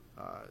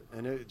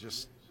 And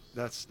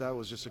that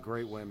was just a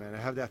great win, man. I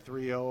have that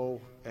 3-0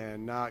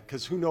 and not –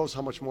 because who knows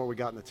how much more we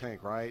got in the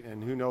tank, right?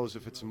 And who knows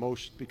if it's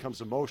becomes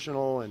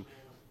emotional and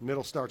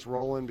Middle starts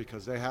rolling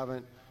because they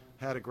haven't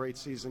had a great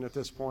season at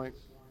this point,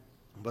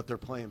 but they're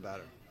playing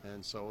better.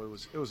 And so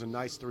it was a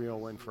nice 3-0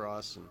 win for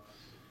us. And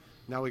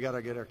now we got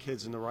to get our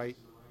kids in the right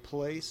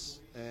place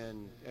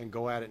and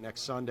go at it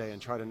next Sunday and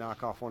try to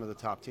knock off one of the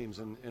top teams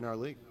in our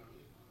league.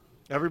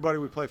 Everybody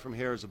we play from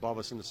here is above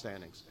us in the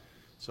standings.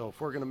 So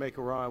if we're going to make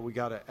a run,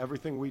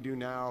 everything we do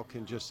now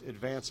can just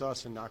advance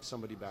us and knock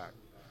somebody back.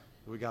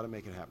 We got to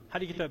make it happen. How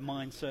do you get that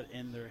mindset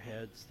in their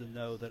heads to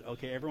know that,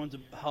 okay, everyone's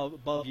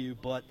above you,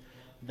 but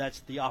that's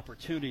the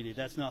opportunity.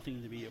 That's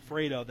nothing to be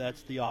afraid of.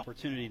 That's the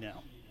opportunity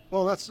now.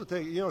 Well, that's the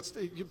thing. You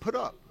put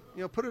up.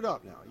 Put it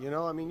up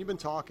now. I mean, you've been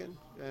talking,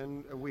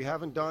 and we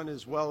haven't done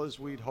as well as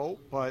we'd hope,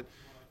 but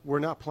we're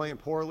not playing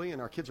poorly, and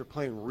our kids are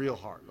playing real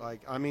hard.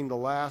 The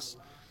last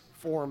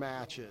 4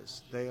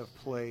 matches, they have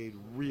played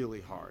really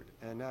hard,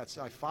 and that's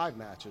 5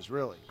 matches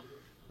really,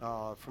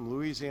 from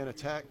Louisiana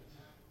Tech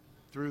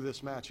through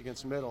this match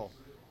against Middle.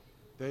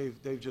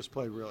 They've just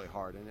played really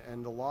hard,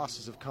 and the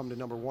losses have come to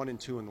number 1 and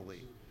 2 in the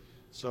league.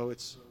 So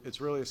it's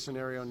really a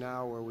scenario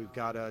now where we've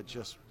got to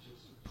just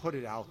put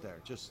it out there,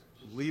 just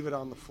leave it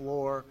on the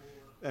floor,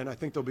 and I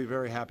think they'll be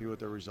very happy with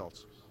their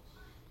results.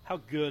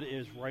 How good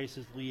is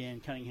Rice's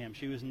Leanne Cunningham?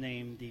 She was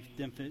named the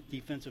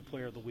Defensive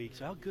Player of the Week.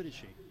 So how good is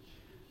she?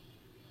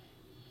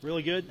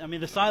 Really good? I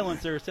mean, the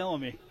silence there is telling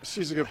me.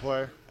 She's a good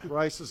player.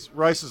 Rice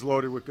is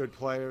loaded with good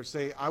players.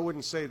 I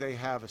wouldn't say they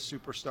have a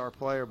superstar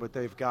player, but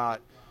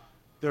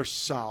they're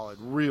solid,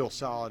 real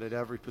solid at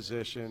every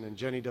position, and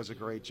Jenny does a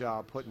great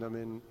job putting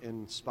them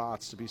in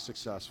spots to be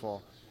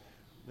successful.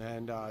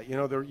 And,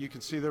 you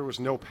can see there was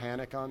no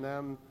panic on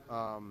them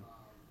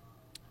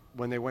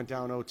when they went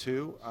down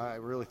 0-2. I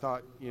really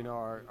thought,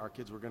 our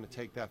kids were going to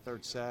take that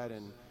third set,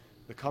 and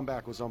the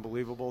comeback was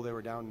unbelievable. They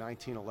were down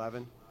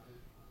 19-11.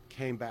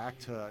 Came back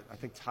to, I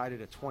think, tied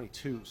it at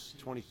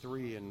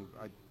 23, and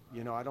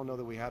I don't know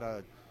that we had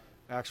a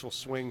actual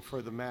swing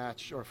for the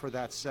match or for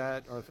that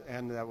set,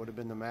 and that would have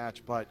been the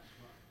match, but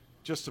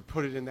just to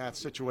put it in that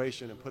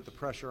situation and put the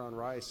pressure on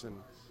Rice, and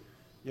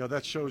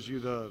that shows you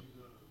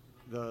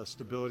the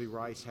stability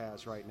Rice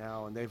has right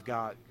now, and they've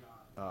got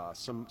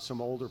some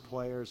older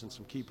players and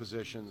some key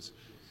positions,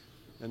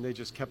 and they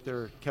just kept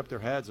their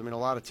heads. I mean, a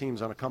lot of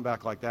teams on a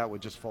comeback like that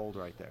would just fold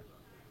right there.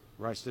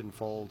 Rice didn't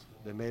fold.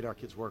 They made our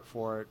kids work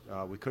for it.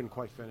 We couldn't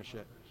quite finish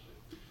it.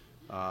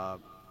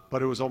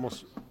 But it was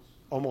almost,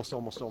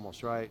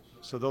 right?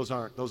 So those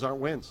aren't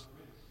wins.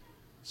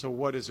 So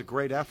what is a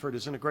great effort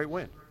isn't a great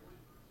win.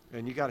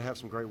 And you got to have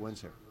some great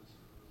wins here.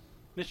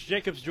 Mr.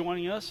 Jacobs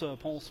joining us,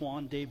 Paul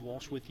Swann, Dave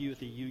Walsh with you at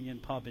the Union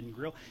Pub and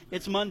Grill.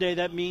 It's Monday.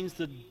 That means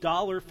the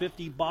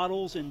 $1.50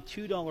 bottles and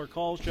 $2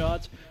 call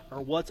shots are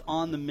what's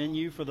on the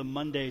menu for the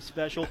Monday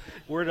special.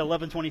 We're at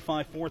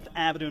 1125 4th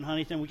Avenue in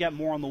Huntington. We got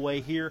more on the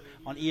way here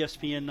on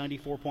ESPN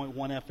 94.1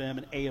 FM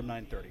and AM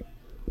 930.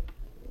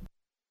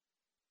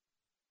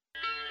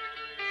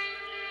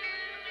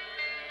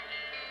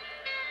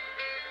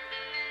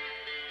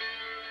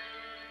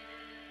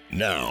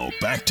 Now,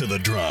 back to The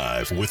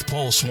Drive with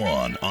Paul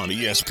Swann on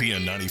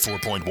ESPN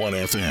 94.1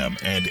 FM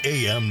and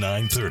AM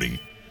 930.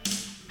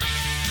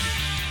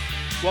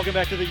 Welcome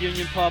back to the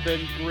Union Pub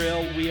and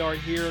Grill. We are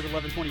here at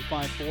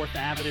 1125 4th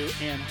Avenue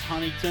in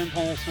Huntington.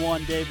 Paul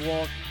Swann, Dave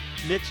Walsh,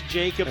 Mitch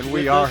Jacobs. And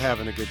we are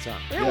having a good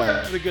time. Yeah, we're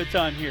having a good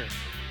time here.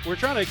 We're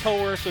trying to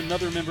coerce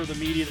another member of the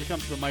media to come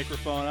to the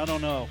microphone. I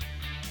don't know.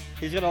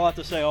 He's got a lot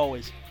to say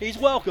always. He's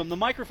welcome. The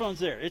microphone's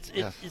there. It's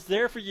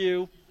there for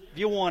you. If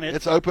you want it.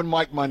 It's open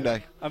mic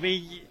Monday. I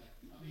mean,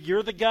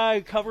 you're the guy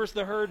who covers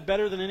the herd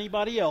better than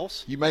anybody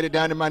else. You made it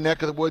down to my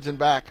neck of the woods and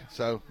back,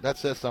 so that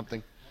says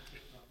something.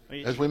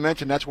 As we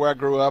mentioned, that's where I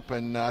grew up,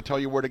 and I tell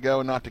you where to go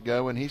and not to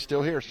go, and he's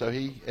still here, so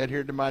he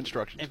adhered to my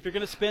instructions. If you're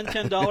going to spend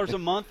 $10 a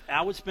month,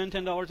 I would spend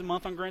 $10 a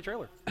month on Grand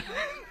Trailer.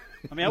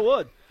 I mean, I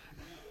would.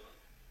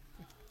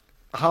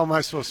 How am I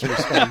supposed to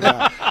respond to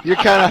that? You're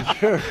kind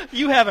of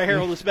You have a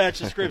Herald Dispatch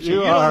subscription. You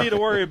don't need to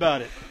worry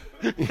about it.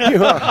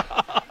 You are.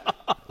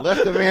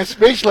 Left the man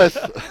speechless.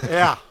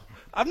 Yeah.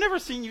 I've never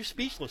seen you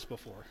speechless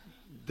before.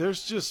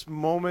 There's just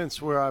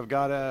moments where I've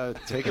got to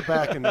take it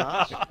back a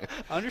notch.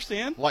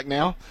 Understand? Like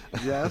now?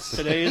 Yes.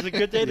 Today is a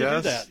good day to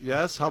do that.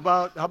 Yes. How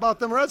about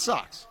them Red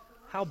Sox?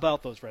 How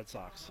about those Red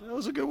Sox? It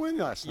was a good win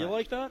last night. You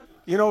like that?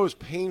 You know, it was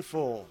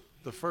painful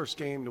the first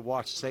game to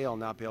watch Sale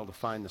not be able to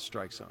find the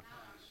strike zone.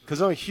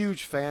 Because I'm a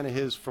huge fan of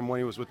his from when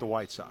he was with the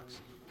White Sox.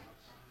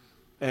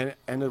 And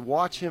to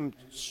watch him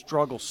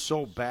struggle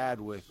so bad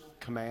with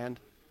command,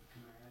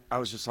 I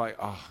was just like,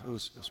 oh, it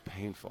was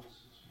painful.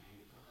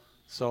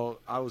 So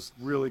I was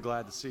really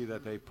glad to see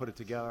that they put it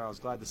together. I was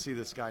glad to see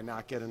this guy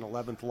not get an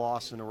 11th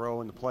loss in a row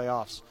in the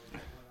playoffs.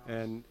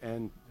 And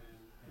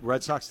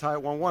Red Sox tie at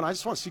 1-1. I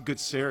just want to see good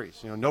series.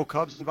 You know, no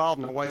Cubs involved,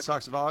 no White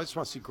Sox involved. I just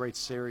want to see great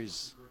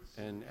series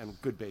and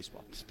good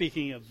baseball.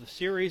 Speaking of the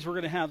series, we're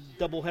going to have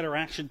doubleheader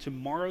action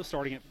tomorrow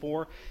starting at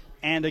 4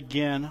 and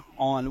again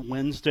on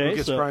Wednesday. Who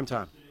gets prime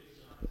time?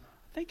 I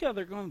think they're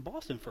going to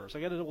Boston first.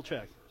 I got to double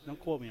check. Don't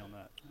quote me on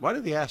that. Why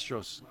did the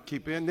Astros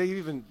keep in?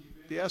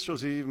 The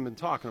Astros have even been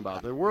talking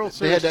about their World They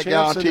Series. had that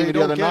guy on champs, TV and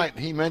the other night.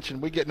 He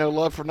mentioned we get no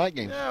love for night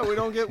games. Yeah, we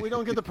don't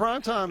get the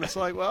prime time. It's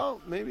like, well,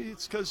 maybe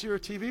it's because your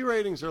TV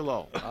ratings are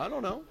low. I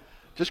don't know.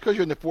 Just because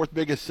you're in the fourth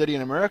biggest city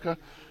in America,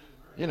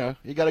 you know,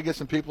 you got to get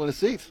some people in the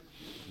seats.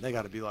 They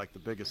got to be like the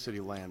biggest city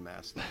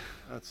landmass.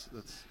 That's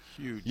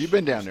huge. You've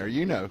been down there,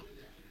 you know.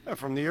 Yeah,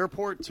 from the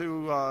airport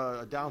to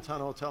a downtown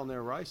hotel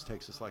near Rice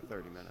takes us like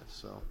 30 minutes.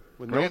 So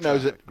with no Grant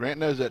knows traffic. it. Grant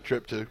knows that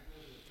trip too.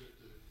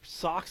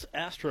 Sox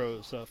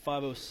Astros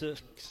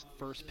 5:06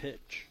 first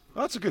pitch.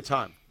 Oh, that's a good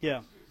time.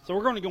 Yeah. So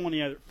we're going to go on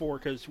the at 4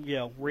 because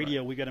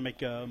radio we got to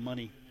make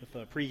money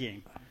with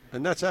pregame.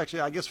 And that's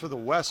actually, I guess, for the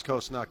West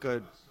Coast not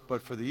good,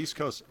 but for the East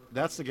Coast,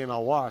 that's the game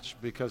I'll watch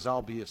because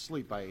I'll be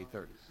asleep by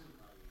 8:30.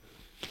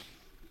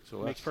 So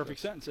Makes perfect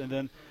sense. And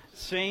then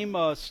same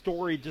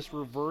story just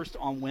reversed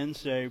on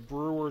Wednesday.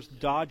 Brewers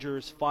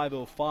Dodgers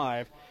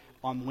 5:05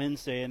 on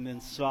Wednesday, and then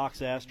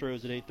Sox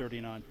Astros at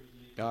 8:39.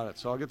 Got it.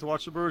 So I'll get to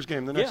watch the Brewers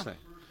game the next Yeah. day.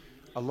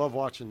 I love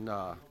watching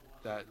the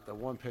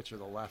one pitcher,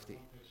 the lefty,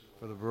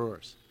 for the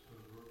Brewers.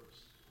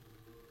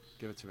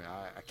 Give it to me.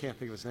 I can't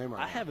think of his name right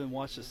now. I haven't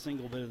watched a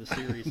single bit of the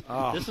series.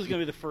 Oh. This is going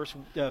to be the first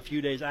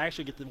few days I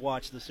actually get to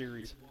watch the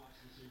series.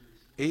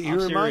 He I'm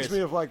reminds serious. me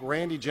of like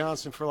Randy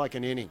Johnson for like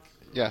an inning.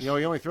 Yes. You know,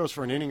 he only throws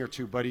for an inning or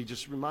two, but he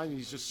just reminds me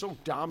he's just so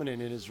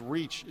dominant in his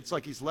reach. It's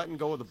like he's letting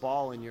go of the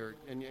ball and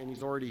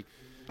he's already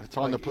It's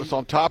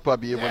on top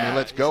of you when he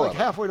lets go like of it.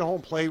 halfway to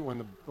home plate when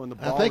the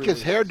ball I think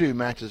his really- hairdo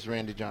matches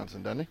Randy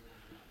Johnson, doesn't he?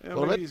 Yeah,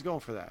 little maybe bit. he's going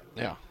for that.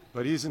 Yeah.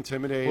 But he's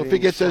intimidating. Well, if he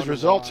gets fun those to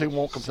results, he watch,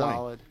 won't complain.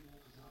 Solid.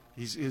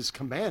 His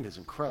command is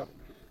incredible.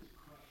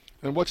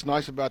 And what's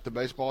nice about the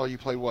baseball, you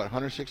played,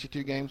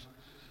 162 games?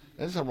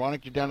 And it's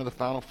ironic you're down to the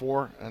Final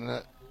Four,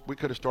 and we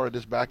could have started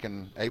this back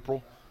in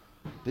April.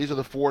 These are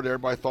the four that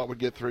everybody thought would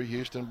get through,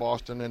 Houston,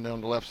 Boston, and then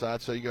on the left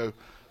side. So you go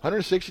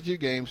 162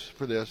 games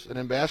for this. And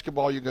in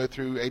basketball, you go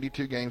through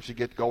 82 games to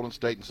get Golden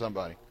State and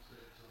somebody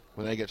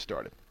when they get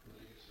started.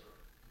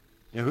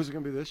 Yeah, who's it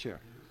going to be this year?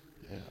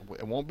 Yeah,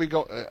 it won't be I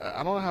don't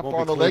know how Won't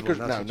far be the Lakers.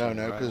 Cleveland, that's what No, you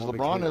mean, right? because Won't be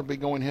LeBron will Cleveland. be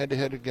going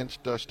head-to-head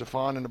against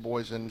Stephon and the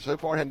boys, and so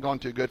far it hadn't gone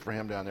too good for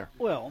him down there.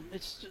 Well,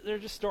 they're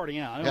just starting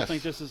out. I don't Yes.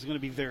 think this is going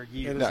to be their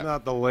year. And it's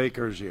not the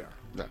Lakers' year.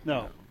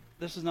 No,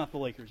 this is not the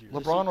Lakers' year.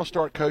 LeBron will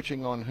start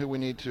coaching on who we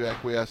need to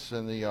acquiesce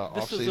in the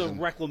This is a offseason.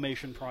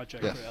 reclamation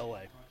project Yes. for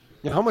LA.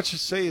 Yeah, how much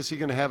say is he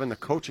going to have in the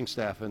coaching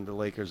staff in the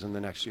Lakers in the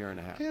next year and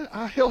a half?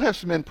 Yeah, he'll have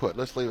some input.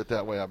 Let's leave it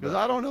that way, I Because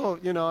bet. I don't know.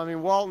 You know, I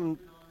mean, Walton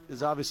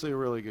is obviously a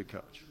really good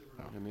coach.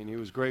 I mean, he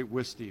was great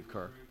with Steve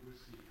Kerr.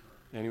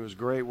 And he was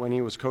great when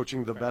he was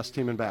coaching the best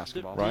team in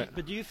basketball.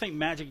 But do you think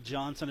Magic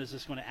Johnson is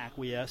just going to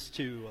acquiesce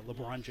to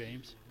LeBron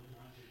James?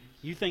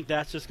 You think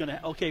that's just going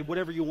to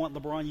whatever you want,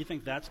 LeBron? You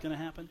think that's going to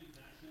happen?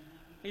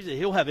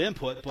 He'll have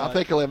input, but I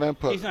think he'll have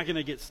input. He's not going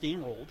to get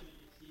steamrolled.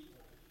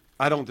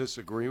 I don't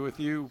disagree with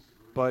you,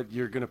 but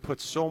you're going to put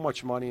so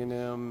much money in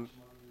him,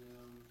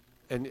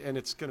 and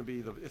it's going to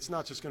be it's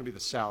not just going to be the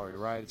salary,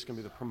 right? It's going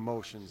to be the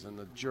promotions and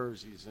the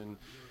jerseys, and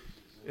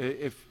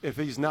if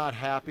he's not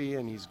happy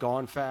and he's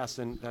gone fast,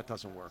 then that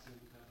doesn't work.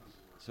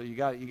 So you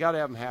got to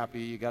have him happy.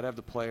 You got to have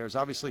the players.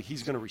 Obviously,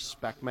 he's going to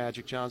respect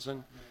Magic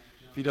Johnson.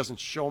 If he doesn't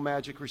show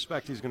Magic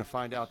respect, he's going to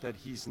find out that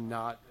he's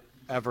not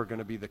ever going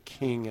to be the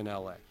king in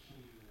LA.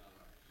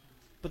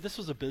 But this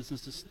was a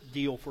business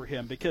deal for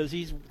him because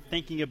he's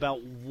thinking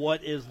about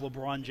what is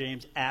LeBron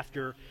James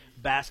after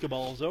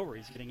basketball is over.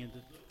 He's getting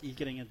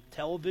into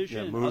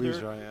television, Yeah, movies,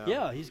 other, right,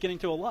 yeah. he's getting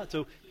to a lot.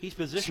 So he's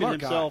positioned Smart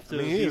guy. himself to I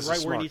mean, he be is a right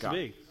where he smart needs guy. to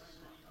be.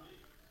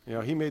 You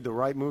know, he made the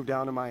right move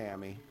down to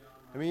Miami.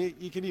 I mean,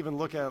 you can even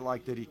look at it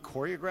like, did he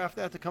choreograph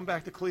that to come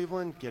back to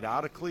Cleveland, get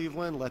out of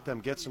Cleveland, let them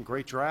get some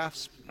great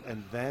drafts,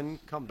 and then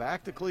come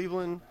back to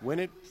Cleveland, win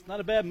it? It's not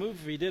a bad move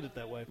if he did it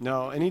that way.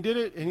 No, and he did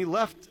it, and he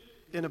left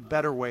in a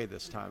better way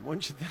this time,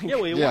 wouldn't you think? Yeah,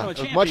 well, he won a it was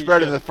championship. much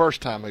better than the first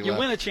time he You left.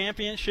 win a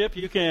championship,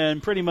 you can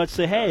pretty much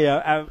say, hey,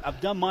 I've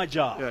done my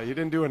job. Yeah, you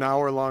didn't do an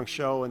hour-long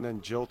show and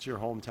then jilt your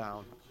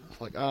hometown. It's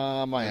like,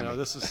 Miami. You know,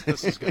 this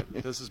is good.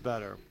 This is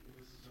better.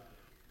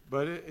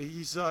 But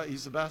he's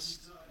the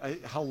best.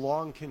 How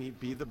long can he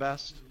be the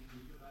best?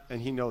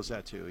 And he knows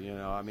that too.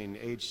 I mean,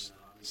 age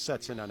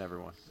sets in on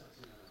everyone.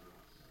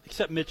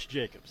 Except Mitch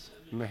Jacobs.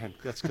 Man,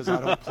 that's because I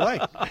don't play.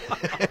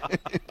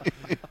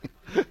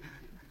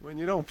 When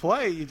you don't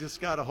play, you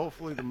just got to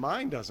hopefully the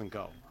mind doesn't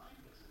go.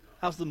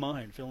 How's the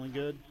mind? Feeling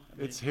good?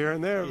 It's here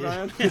and there,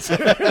 man.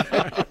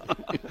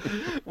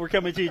 We're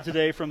coming to you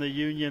today from the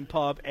Union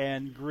Pub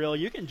and Grill.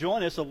 You can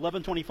join us at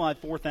 1125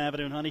 4th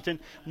Avenue in Huntington.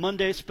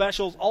 Monday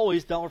specials,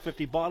 always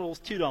 $1.50 bottles,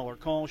 $2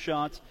 call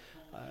shots.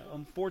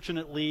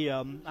 Unfortunately,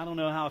 I don't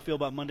know how I feel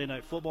about Monday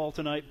Night Football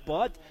tonight,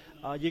 but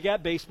you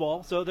got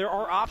baseball. So there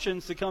are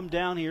options to come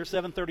down here,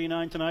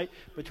 7:39 tonight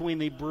between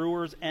the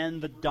Brewers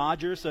and the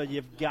Dodgers. So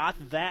you've got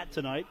that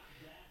tonight.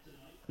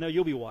 No,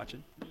 you'll be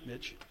watching,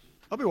 Mitch.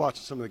 I'll be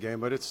watching some of the game,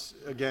 but it's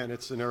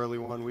an early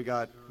one.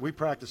 We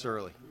practice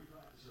early.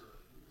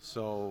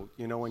 So,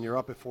 when you're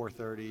up at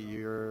 4:30,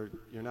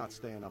 you're not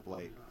staying up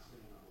late.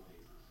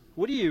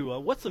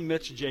 What's a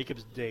Mitch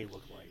Jacobs day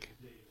look like?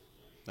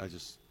 I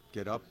just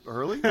get up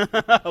early.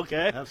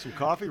 Okay. Have some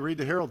coffee, read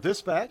the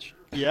Herald-Dispatch.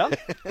 Yeah.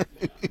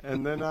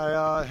 And then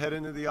I head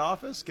into the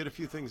office, get a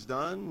few things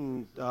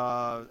done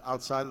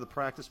outside of the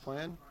practice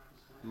plan.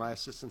 My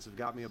assistants have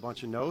got me a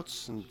bunch of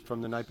notes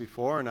from the night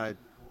before, and I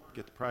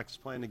get the practice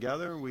plan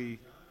together. We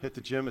hit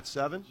the gym at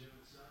 7.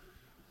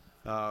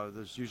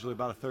 There's usually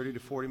about a 30 to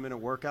 40-minute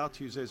workout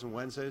Tuesdays and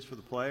Wednesdays for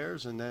the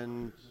players, and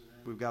then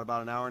we've got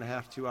about an hour and a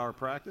half, 2-hour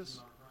practice.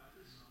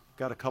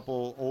 Got a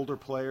couple older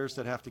players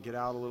that have to get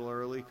out a little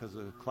early because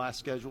of class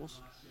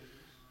schedules.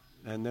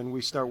 And then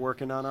we start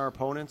working on our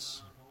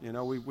opponents.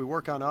 We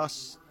work on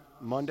us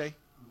Monday,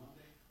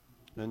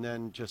 and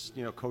then just,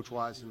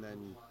 coach-wise, and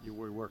then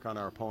we work on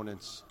our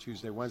opponents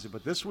Tuesday, Wednesday.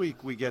 But this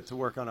week we get to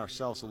work on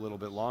ourselves a little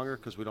bit longer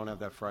because we don't have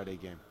that Friday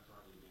game.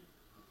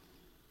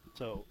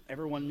 So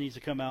everyone needs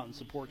to come out and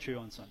support you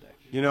on Sunday.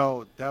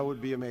 That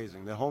would be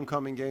amazing. The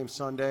homecoming game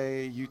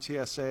Sunday,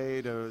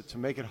 UTSA, to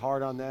make it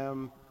hard on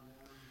them.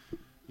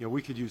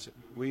 We could use it.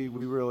 We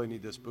really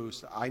need this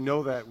boost. I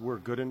know that we're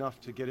good enough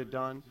to get it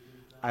done.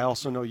 I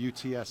also know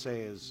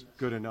UTSA is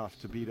good enough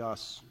to beat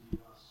us.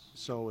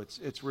 So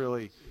it's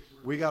really,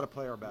 we got to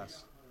play our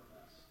best,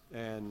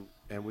 and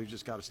we've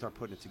just got to start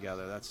putting it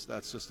together.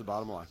 That's just the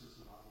bottom line.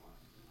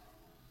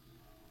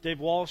 Dave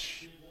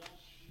Walsh,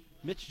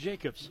 Mitch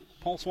Jacobs,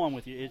 Paul Swann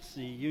with you. It's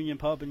the Union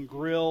Pub and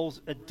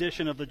Grill's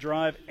edition of The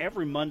Drive.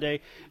 Every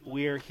Monday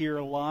we are here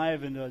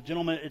live. And,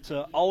 gentlemen, it's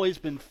always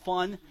been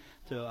fun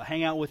to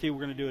hang out with you.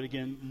 We're going to do it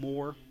again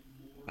more.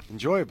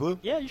 Enjoy it, Blue.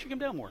 Yeah, you should come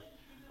down more.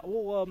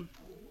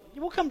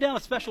 We'll come down a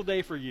special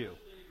day for you.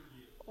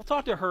 We'll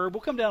talk to Herb.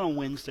 We'll come down on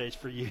Wednesdays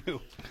for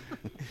you.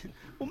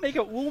 We'll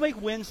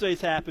make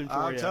Wednesdays happen for you.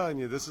 I'm telling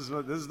you, this is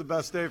the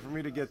best day for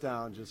me to get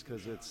down, just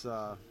because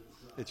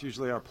it's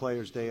usually our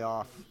players' day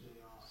off,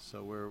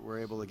 so we're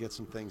able to get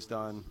some things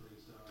done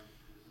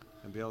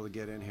and be able to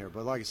get in here.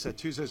 But like I said,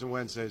 Tuesdays and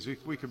Wednesdays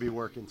we could be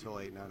working till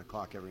 8, 9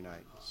 o'clock every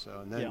night.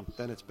 So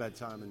then it's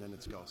bedtime and then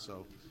it's go.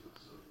 So.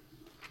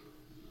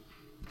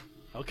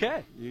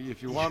 Okay.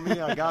 If you want me,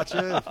 I got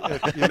you.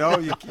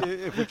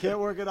 If we can't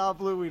work it out,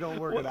 Blue, we don't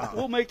work it out.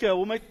 We'll make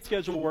the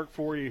schedule work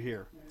for you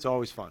here. It's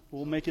always fun.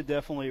 We'll make it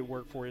definitely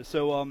work for you.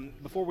 So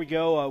before we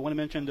go, I want to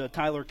mention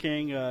Tyler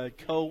King,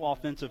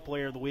 co-offensive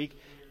player of the week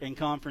in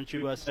Conference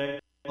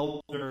USA.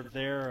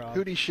 There.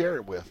 Who did he share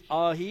it with?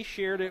 He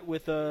shared it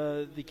with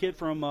the kid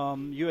from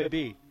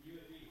UAB,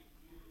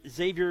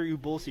 Xavier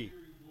Ubulsi.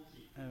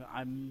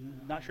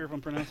 I'm not sure if I'm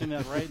pronouncing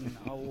that right, and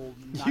I will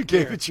not You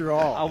care. gave it your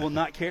all. I will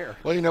not care.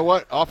 Well, you know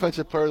what?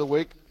 Offensive player of the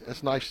week,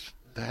 it's nice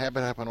to have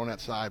it happen on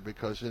that side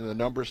because the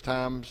numbers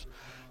times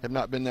have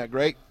not been that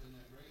great.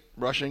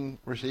 Rushing,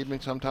 receiving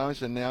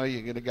sometimes, and now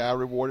you get a guy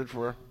rewarded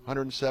for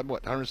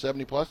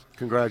 170 plus?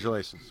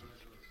 Congratulations.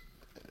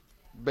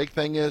 Big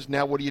thing is,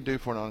 now what do you do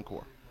for an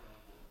encore?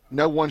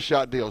 No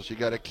one-shot deals. You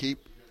got to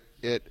keep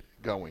it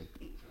going.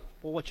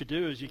 Well, what you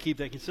do is you keep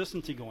that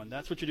consistency going.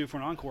 That's what you do for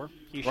an encore.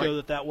 You Right.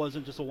 show that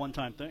wasn't just a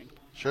one-time thing.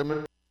 Show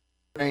me,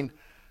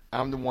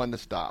 I'm the one to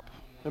stop.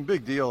 And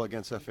big deal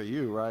against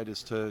FAU, right,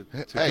 is to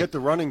Hey, get the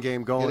running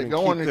game going, Get it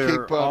going and keep keep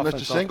their Mr. offense off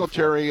the floor.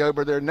 Singletary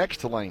over there next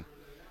to Lane.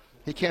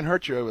 He can't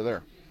hurt you over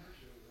there.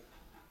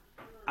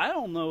 I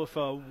don't know if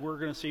we're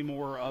going to see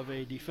more of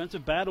a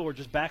defensive battle or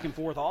just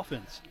back-and-forth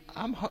offense.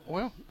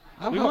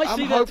 We might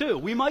see that too.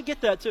 We might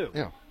get that too.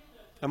 Yeah.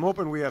 I'm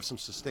hoping we have some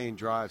sustained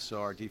drives so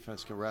our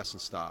defense can rest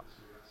and stop.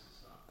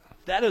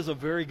 That is a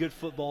very good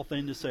football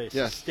thing to say.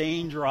 Yes.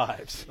 Sustained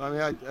drives. I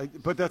mean,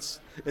 but that's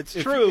It's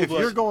if, true. If but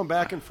you're going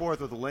back and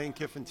forth with a Lane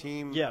Kiffin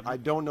team, Yeah. I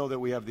don't know that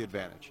we have the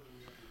advantage.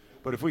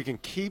 But if we can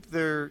keep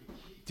their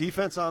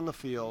defense on the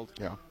field,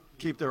 Yeah.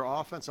 keep their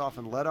offense off,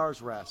 and let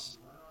ours rest,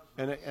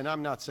 and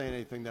I'm not saying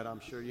anything that I'm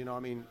sure, I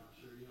mean,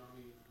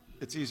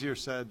 it's easier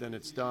said than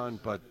it's done,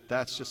 but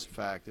that's just a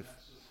fact.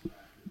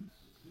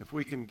 If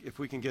we can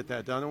get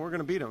that done, then we're going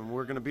to beat them.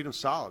 We're going to beat them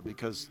solid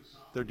because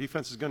their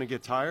defense is going to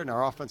get tired, and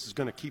our offense is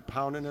going to keep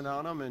pounding it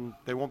on them, and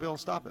they won't be able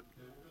to stop it.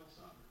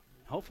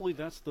 Hopefully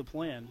that's the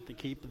plan, to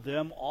keep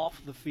them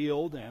off the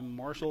field. And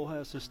Marshall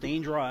has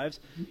sustained drives,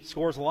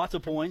 scores lots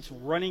of points.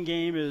 Running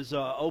game is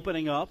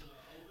opening up.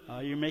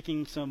 You're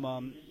making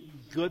some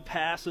good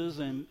passes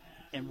and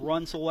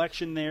run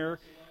selection there.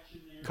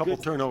 Couple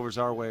turnovers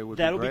our way would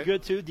be great. That'll be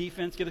good, too.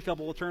 Defense get a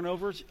couple of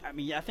turnovers. I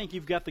mean, I think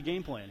you've got the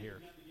game plan here.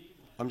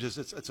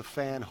 It's a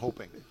fan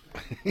hoping.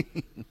 And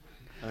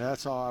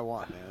that's all I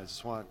want,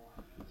 man.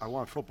 I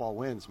want football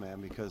wins,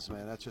 man, because,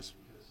 man, that just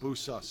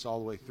boosts us all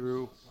the way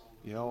through.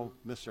 You know,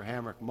 Mr.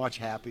 Hamrick, much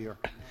happier.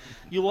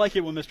 You like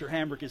it when Mr.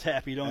 Hamrick is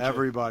happy, don't you?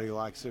 Everybody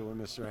likes it when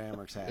Mr.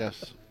 Hamrick's happy.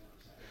 Yes.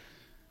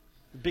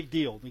 Big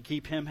deal to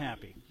keep him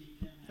happy.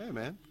 Hey,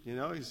 man, you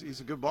know,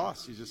 he's a good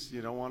boss.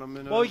 You don't want him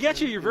in Well, he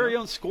gets you your very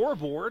own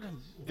scoreboard,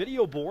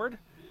 video board.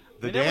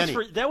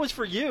 That was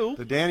for you.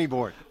 The Danny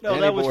board. No,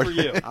 Danny that was board. for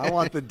you. I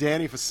want the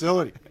Danny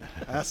facility.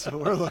 That's what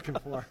we're looking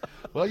for.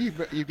 Well,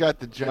 you've got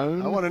the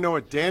Jones. I want to know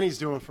what Danny's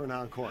doing for an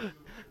encore.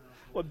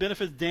 What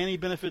benefits Danny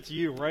benefits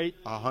you, right?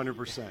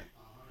 100%.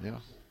 Yeah.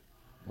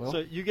 Well, so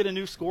you get a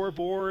new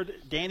scoreboard.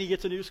 Danny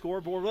gets a new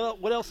scoreboard.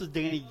 What else is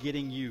Danny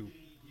getting you?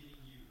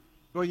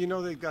 Well, you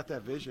know, they've got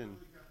that vision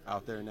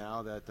out there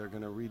now that they're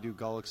going to redo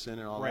Gullickson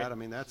and all that. I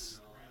mean, that's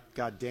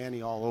got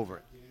Danny all over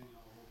it.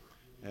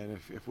 And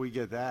if we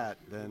get that,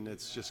 then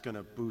it's just going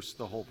to boost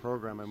the whole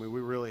program. I mean,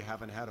 we really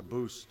haven't had a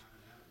boost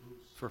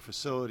for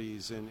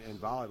facilities in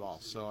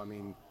volleyball. So, I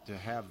mean, to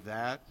have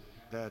that,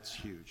 that's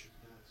huge.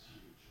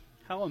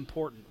 How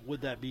important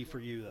would that be for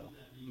you, though?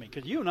 I mean,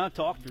 because you and I have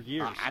talked for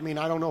years. I mean,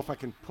 I don't know if I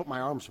can put my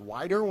arms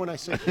wider when I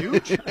say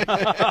huge,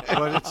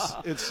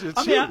 but it's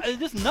I mean,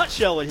 just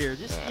nutshell it here.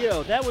 Just,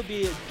 that would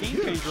be a game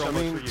changer. I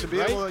mean, for you, to be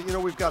right? able to,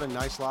 we've got a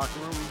nice locker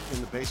room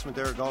in the basement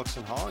there at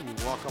Gullickson Hall, and you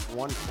walk up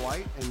one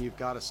flight, and you've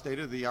got a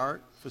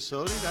state-of-the-art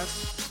facility.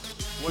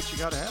 That's what you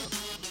got to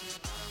have.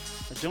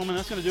 Gentlemen,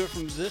 that's going to do it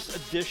from this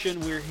edition.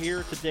 We're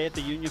here today at the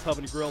Union Pub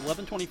and Grill,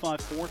 1125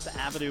 4th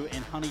Avenue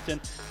in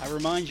Huntington. I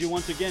remind you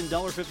once again,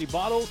 $1.50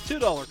 bottles,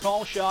 $2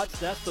 call shots.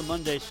 That's the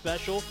Monday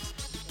special.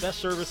 Best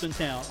service in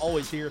town,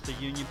 always here at the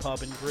Union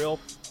Pub and Grill.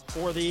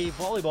 For the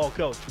volleyball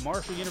coach,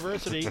 Marshall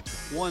University,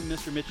 one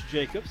Mr. Mitch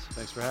Jacobs.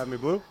 Thanks for having me,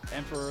 Blue.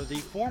 And for the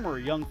former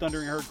Young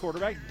Thundering Herd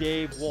quarterback,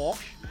 Dave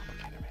Walsh.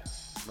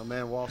 My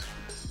man, Walsh.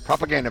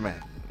 Propaganda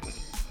man.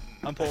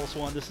 I'm Paul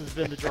Swann. This has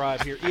been The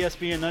Drive here,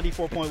 ESPN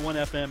 94.1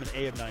 FM and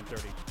AM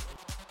 930.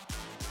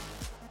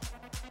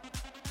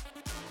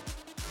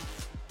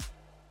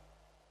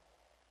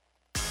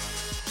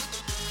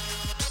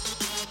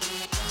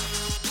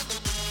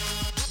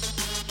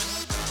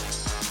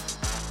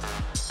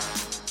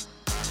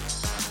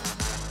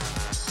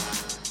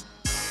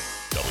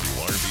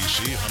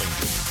 WRBC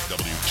Huntington,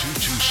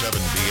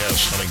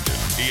 W227BS Huntington,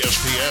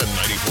 ESPN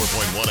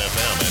 94.1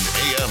 FM and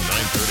AM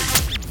 930.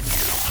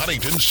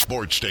 Huntington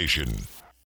Sports Station.